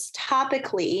oils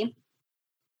topically,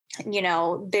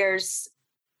 there's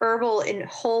herbal and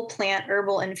whole plant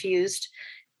herbal infused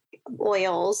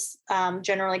oils,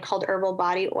 generally called herbal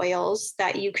body oils,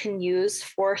 that you can use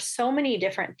for so many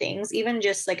different things. Even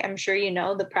just like, I'm sure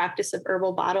the practice of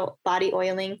herbal body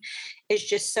oiling is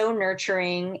just so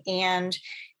nurturing, and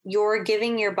you're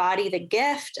giving your body the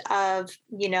gift of,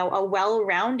 a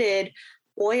well-rounded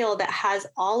oil that has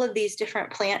all of these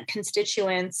different plant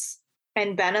constituents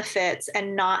and benefits,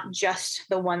 and not just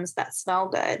the ones that smell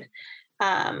good.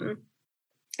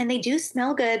 And they do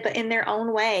smell good, but in their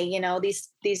own way.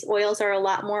 These oils are a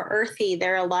lot more earthy.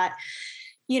 They're a lot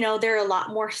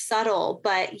more subtle.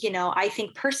 But, I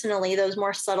think personally, those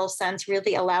more subtle scents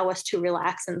really allow us to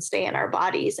relax and stay in our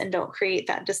bodies and don't create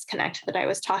that disconnect that I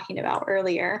was talking about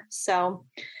earlier. So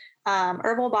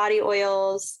herbal body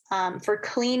oils, for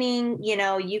cleaning,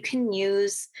 you can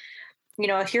use,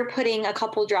 if you're putting a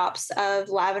couple drops of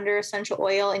lavender essential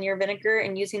oil in your vinegar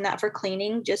and using that for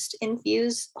cleaning, just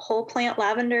infuse whole plant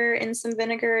lavender in some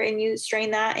vinegar and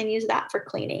strain that and use that for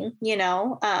cleaning.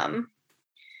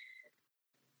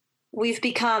 We've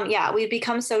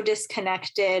become so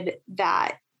disconnected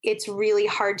that it's really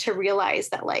hard to realize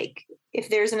that, like, if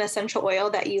there's an essential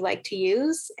oil that you like to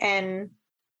use, and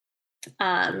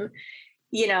however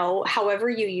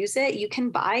you use it, you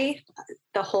can buy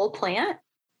the whole plant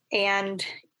and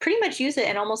pretty much use it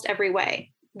in almost every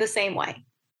way, the same way.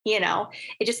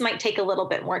 It just might take a little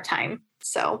bit more time.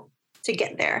 So to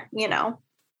get there,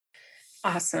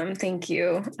 Awesome. Thank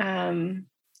you. And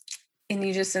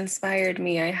you just inspired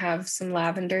me. I have some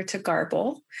lavender to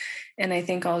garble, and I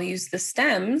think I'll use the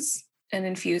stems and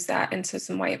infuse that into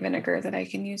some white vinegar that I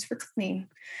can use for cleaning.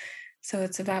 So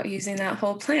it's about using that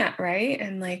whole plant, right?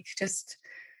 And like, just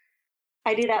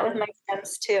I do that with my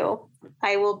stems too.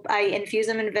 I infuse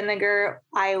them in vinegar.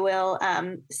 I will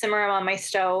simmer them on my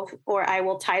stove, or I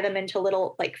will tie them into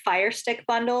little like fire stick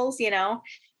bundles, and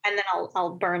then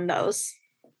I'll burn those.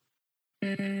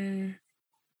 Mm-hmm.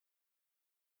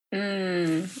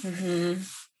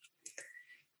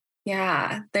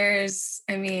 Yeah, as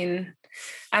an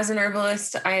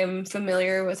herbalist, I'm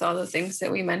familiar with all the things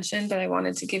that we mentioned, but I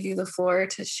wanted to give you the floor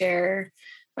to share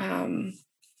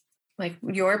like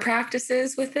your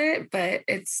practices with it, but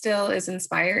it still is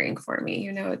inspiring for me.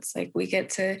 It's like we get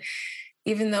to,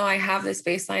 even though I have this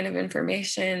baseline of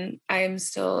information, I am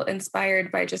still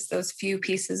inspired by just those few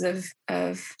pieces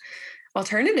of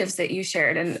alternatives that you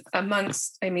shared. And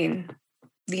amongst,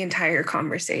 the entire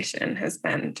conversation has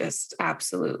been just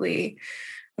absolutely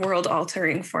world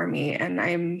altering for me. And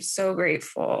I'm so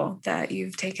grateful that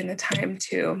you've taken the time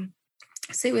to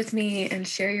sit with me and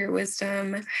share your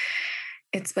wisdom.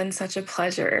 It's been such a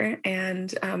pleasure.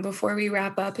 And before we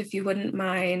wrap up, if you wouldn't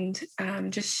mind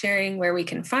just sharing where we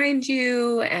can find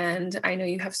you. And I know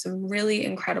you have some really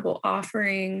incredible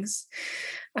offerings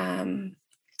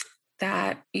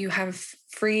that you have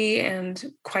free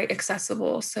and quite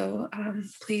accessible. So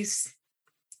please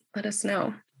let us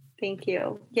know. Thank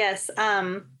you. Yes.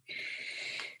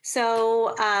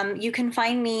 So you can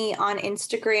find me on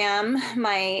Instagram.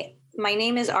 My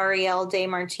name is Arielle de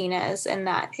Martinez, and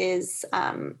that is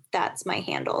that's my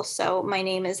handle. So my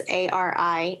name is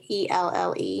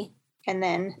Arielle, and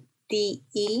then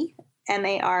DeMartinez, and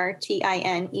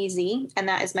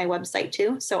that is my website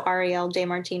too. So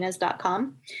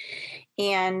arielledemartinez.com.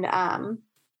 And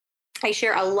I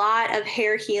share a lot of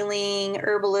hair healing,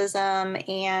 herbalism,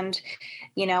 and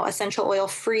essential oil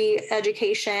free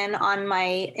education on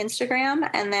my Instagram.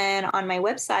 And then on my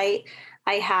website,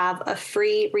 I have a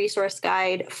free resource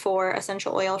guide for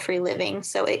essential oil free living.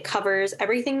 So it covers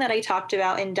everything that I talked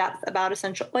about in depth about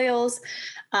essential oils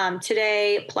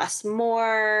today, plus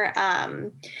more.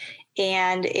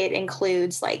 And it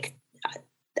includes I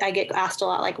get asked a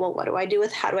lot, well, what do I do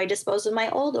with, how do I dispose of my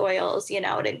old oils?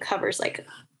 It covers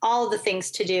all of the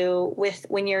things to do with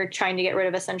when you're trying to get rid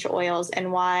of essential oils,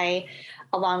 and why,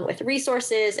 along with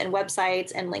resources and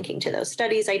websites and linking to those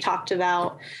studies I talked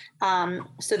about.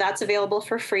 So that's available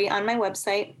for free on my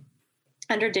website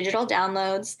under digital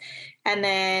downloads. And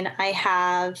then I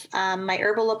have my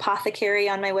herbal apothecary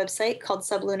on my website called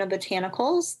Subluna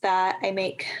Botanicals that I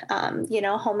make,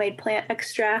 homemade plant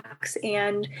extracts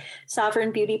and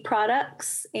sovereign beauty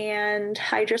products and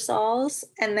hydrosols.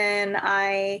 And then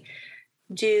I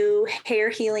do hair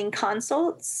healing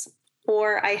consults,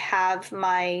 or I have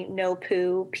my No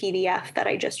Poo PDF that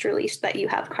I just released that you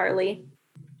have, Carly.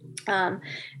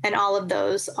 And all of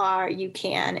those you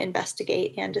can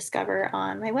investigate and discover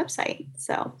on my website.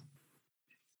 So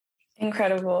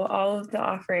incredible. All of the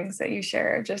offerings that you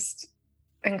share are just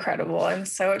incredible. I'm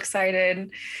so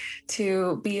excited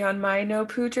to be on my No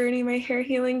Poo journey, my hair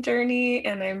healing journey.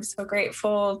 And I'm so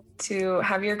grateful to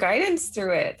have your guidance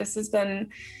through it. This has been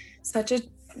such a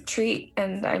treat,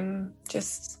 and I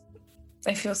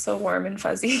feel so warm and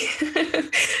fuzzy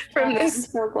from this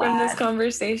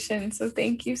conversation. So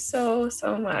thank you so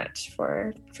much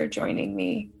for joining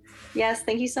me. Yes,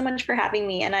 thank you so much for having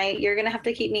me. And you're going to have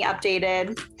to keep me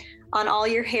updated on all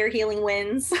your hair healing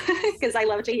wins, because I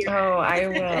love to hear. Oh, I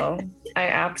will. I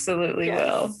absolutely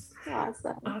will.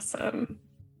 Awesome.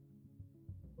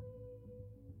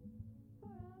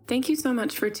 Thank you so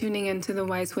much for tuning into the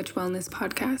Wise Witch Wellness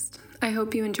podcast. I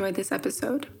hope you enjoyed this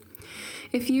episode.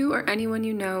 If you or anyone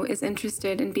you know is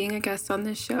interested in being a guest on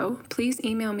this show, please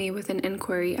email me with an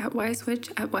inquiry at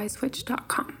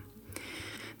wisewitch@wisewitch.com.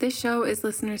 This show is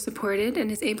listener supported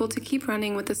and is able to keep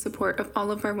running with the support of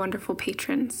all of our wonderful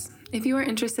patrons. If you are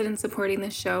interested in supporting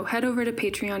this show, head over to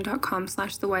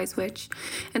patreon.com/thewisewitch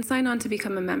and sign on to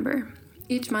become a member.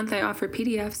 Each month I offer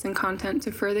PDFs and content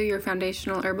to further your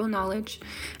foundational herbal knowledge,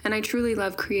 and I truly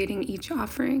love creating each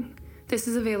offering. This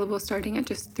is available starting at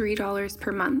just $3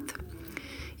 per month.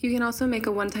 You can also make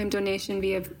a one-time donation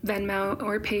via Venmo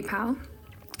or PayPal.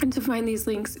 And to find these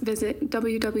links, visit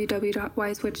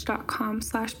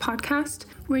www.wisewitch.com/podcast,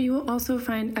 where you will also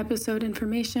find episode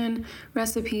information,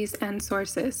 recipes, and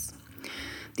sources.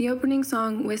 The opening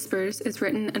song, Whispers, is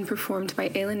written and performed by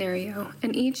Ailenario,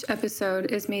 and each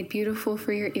episode is made beautiful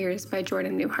for your ears by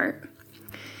Jordan Newhart.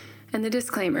 And the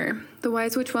disclaimer, the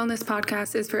Wise Witch Wellness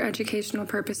podcast is for educational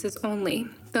purposes only.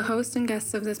 The host and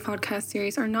guests of this podcast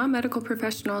series are not medical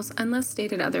professionals unless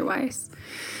stated otherwise.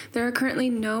 There are currently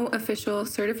no official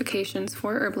certifications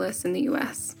for herbalists in the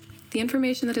U.S. The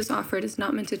information that is offered is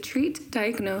not meant to treat,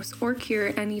 diagnose, or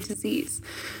cure any disease,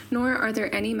 nor are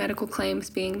there any medical claims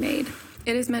being made.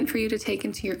 It is meant for you to take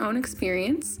into your own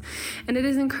experience, and it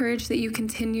is encouraged that you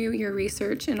continue your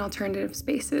research in alternative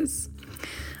spaces.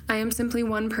 I am simply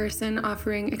one person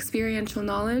offering experiential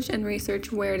knowledge and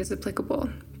research where it is applicable.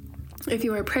 If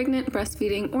you are pregnant,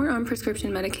 breastfeeding, or on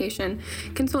prescription medication,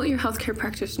 consult your healthcare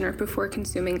practitioner before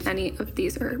consuming any of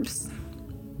these herbs.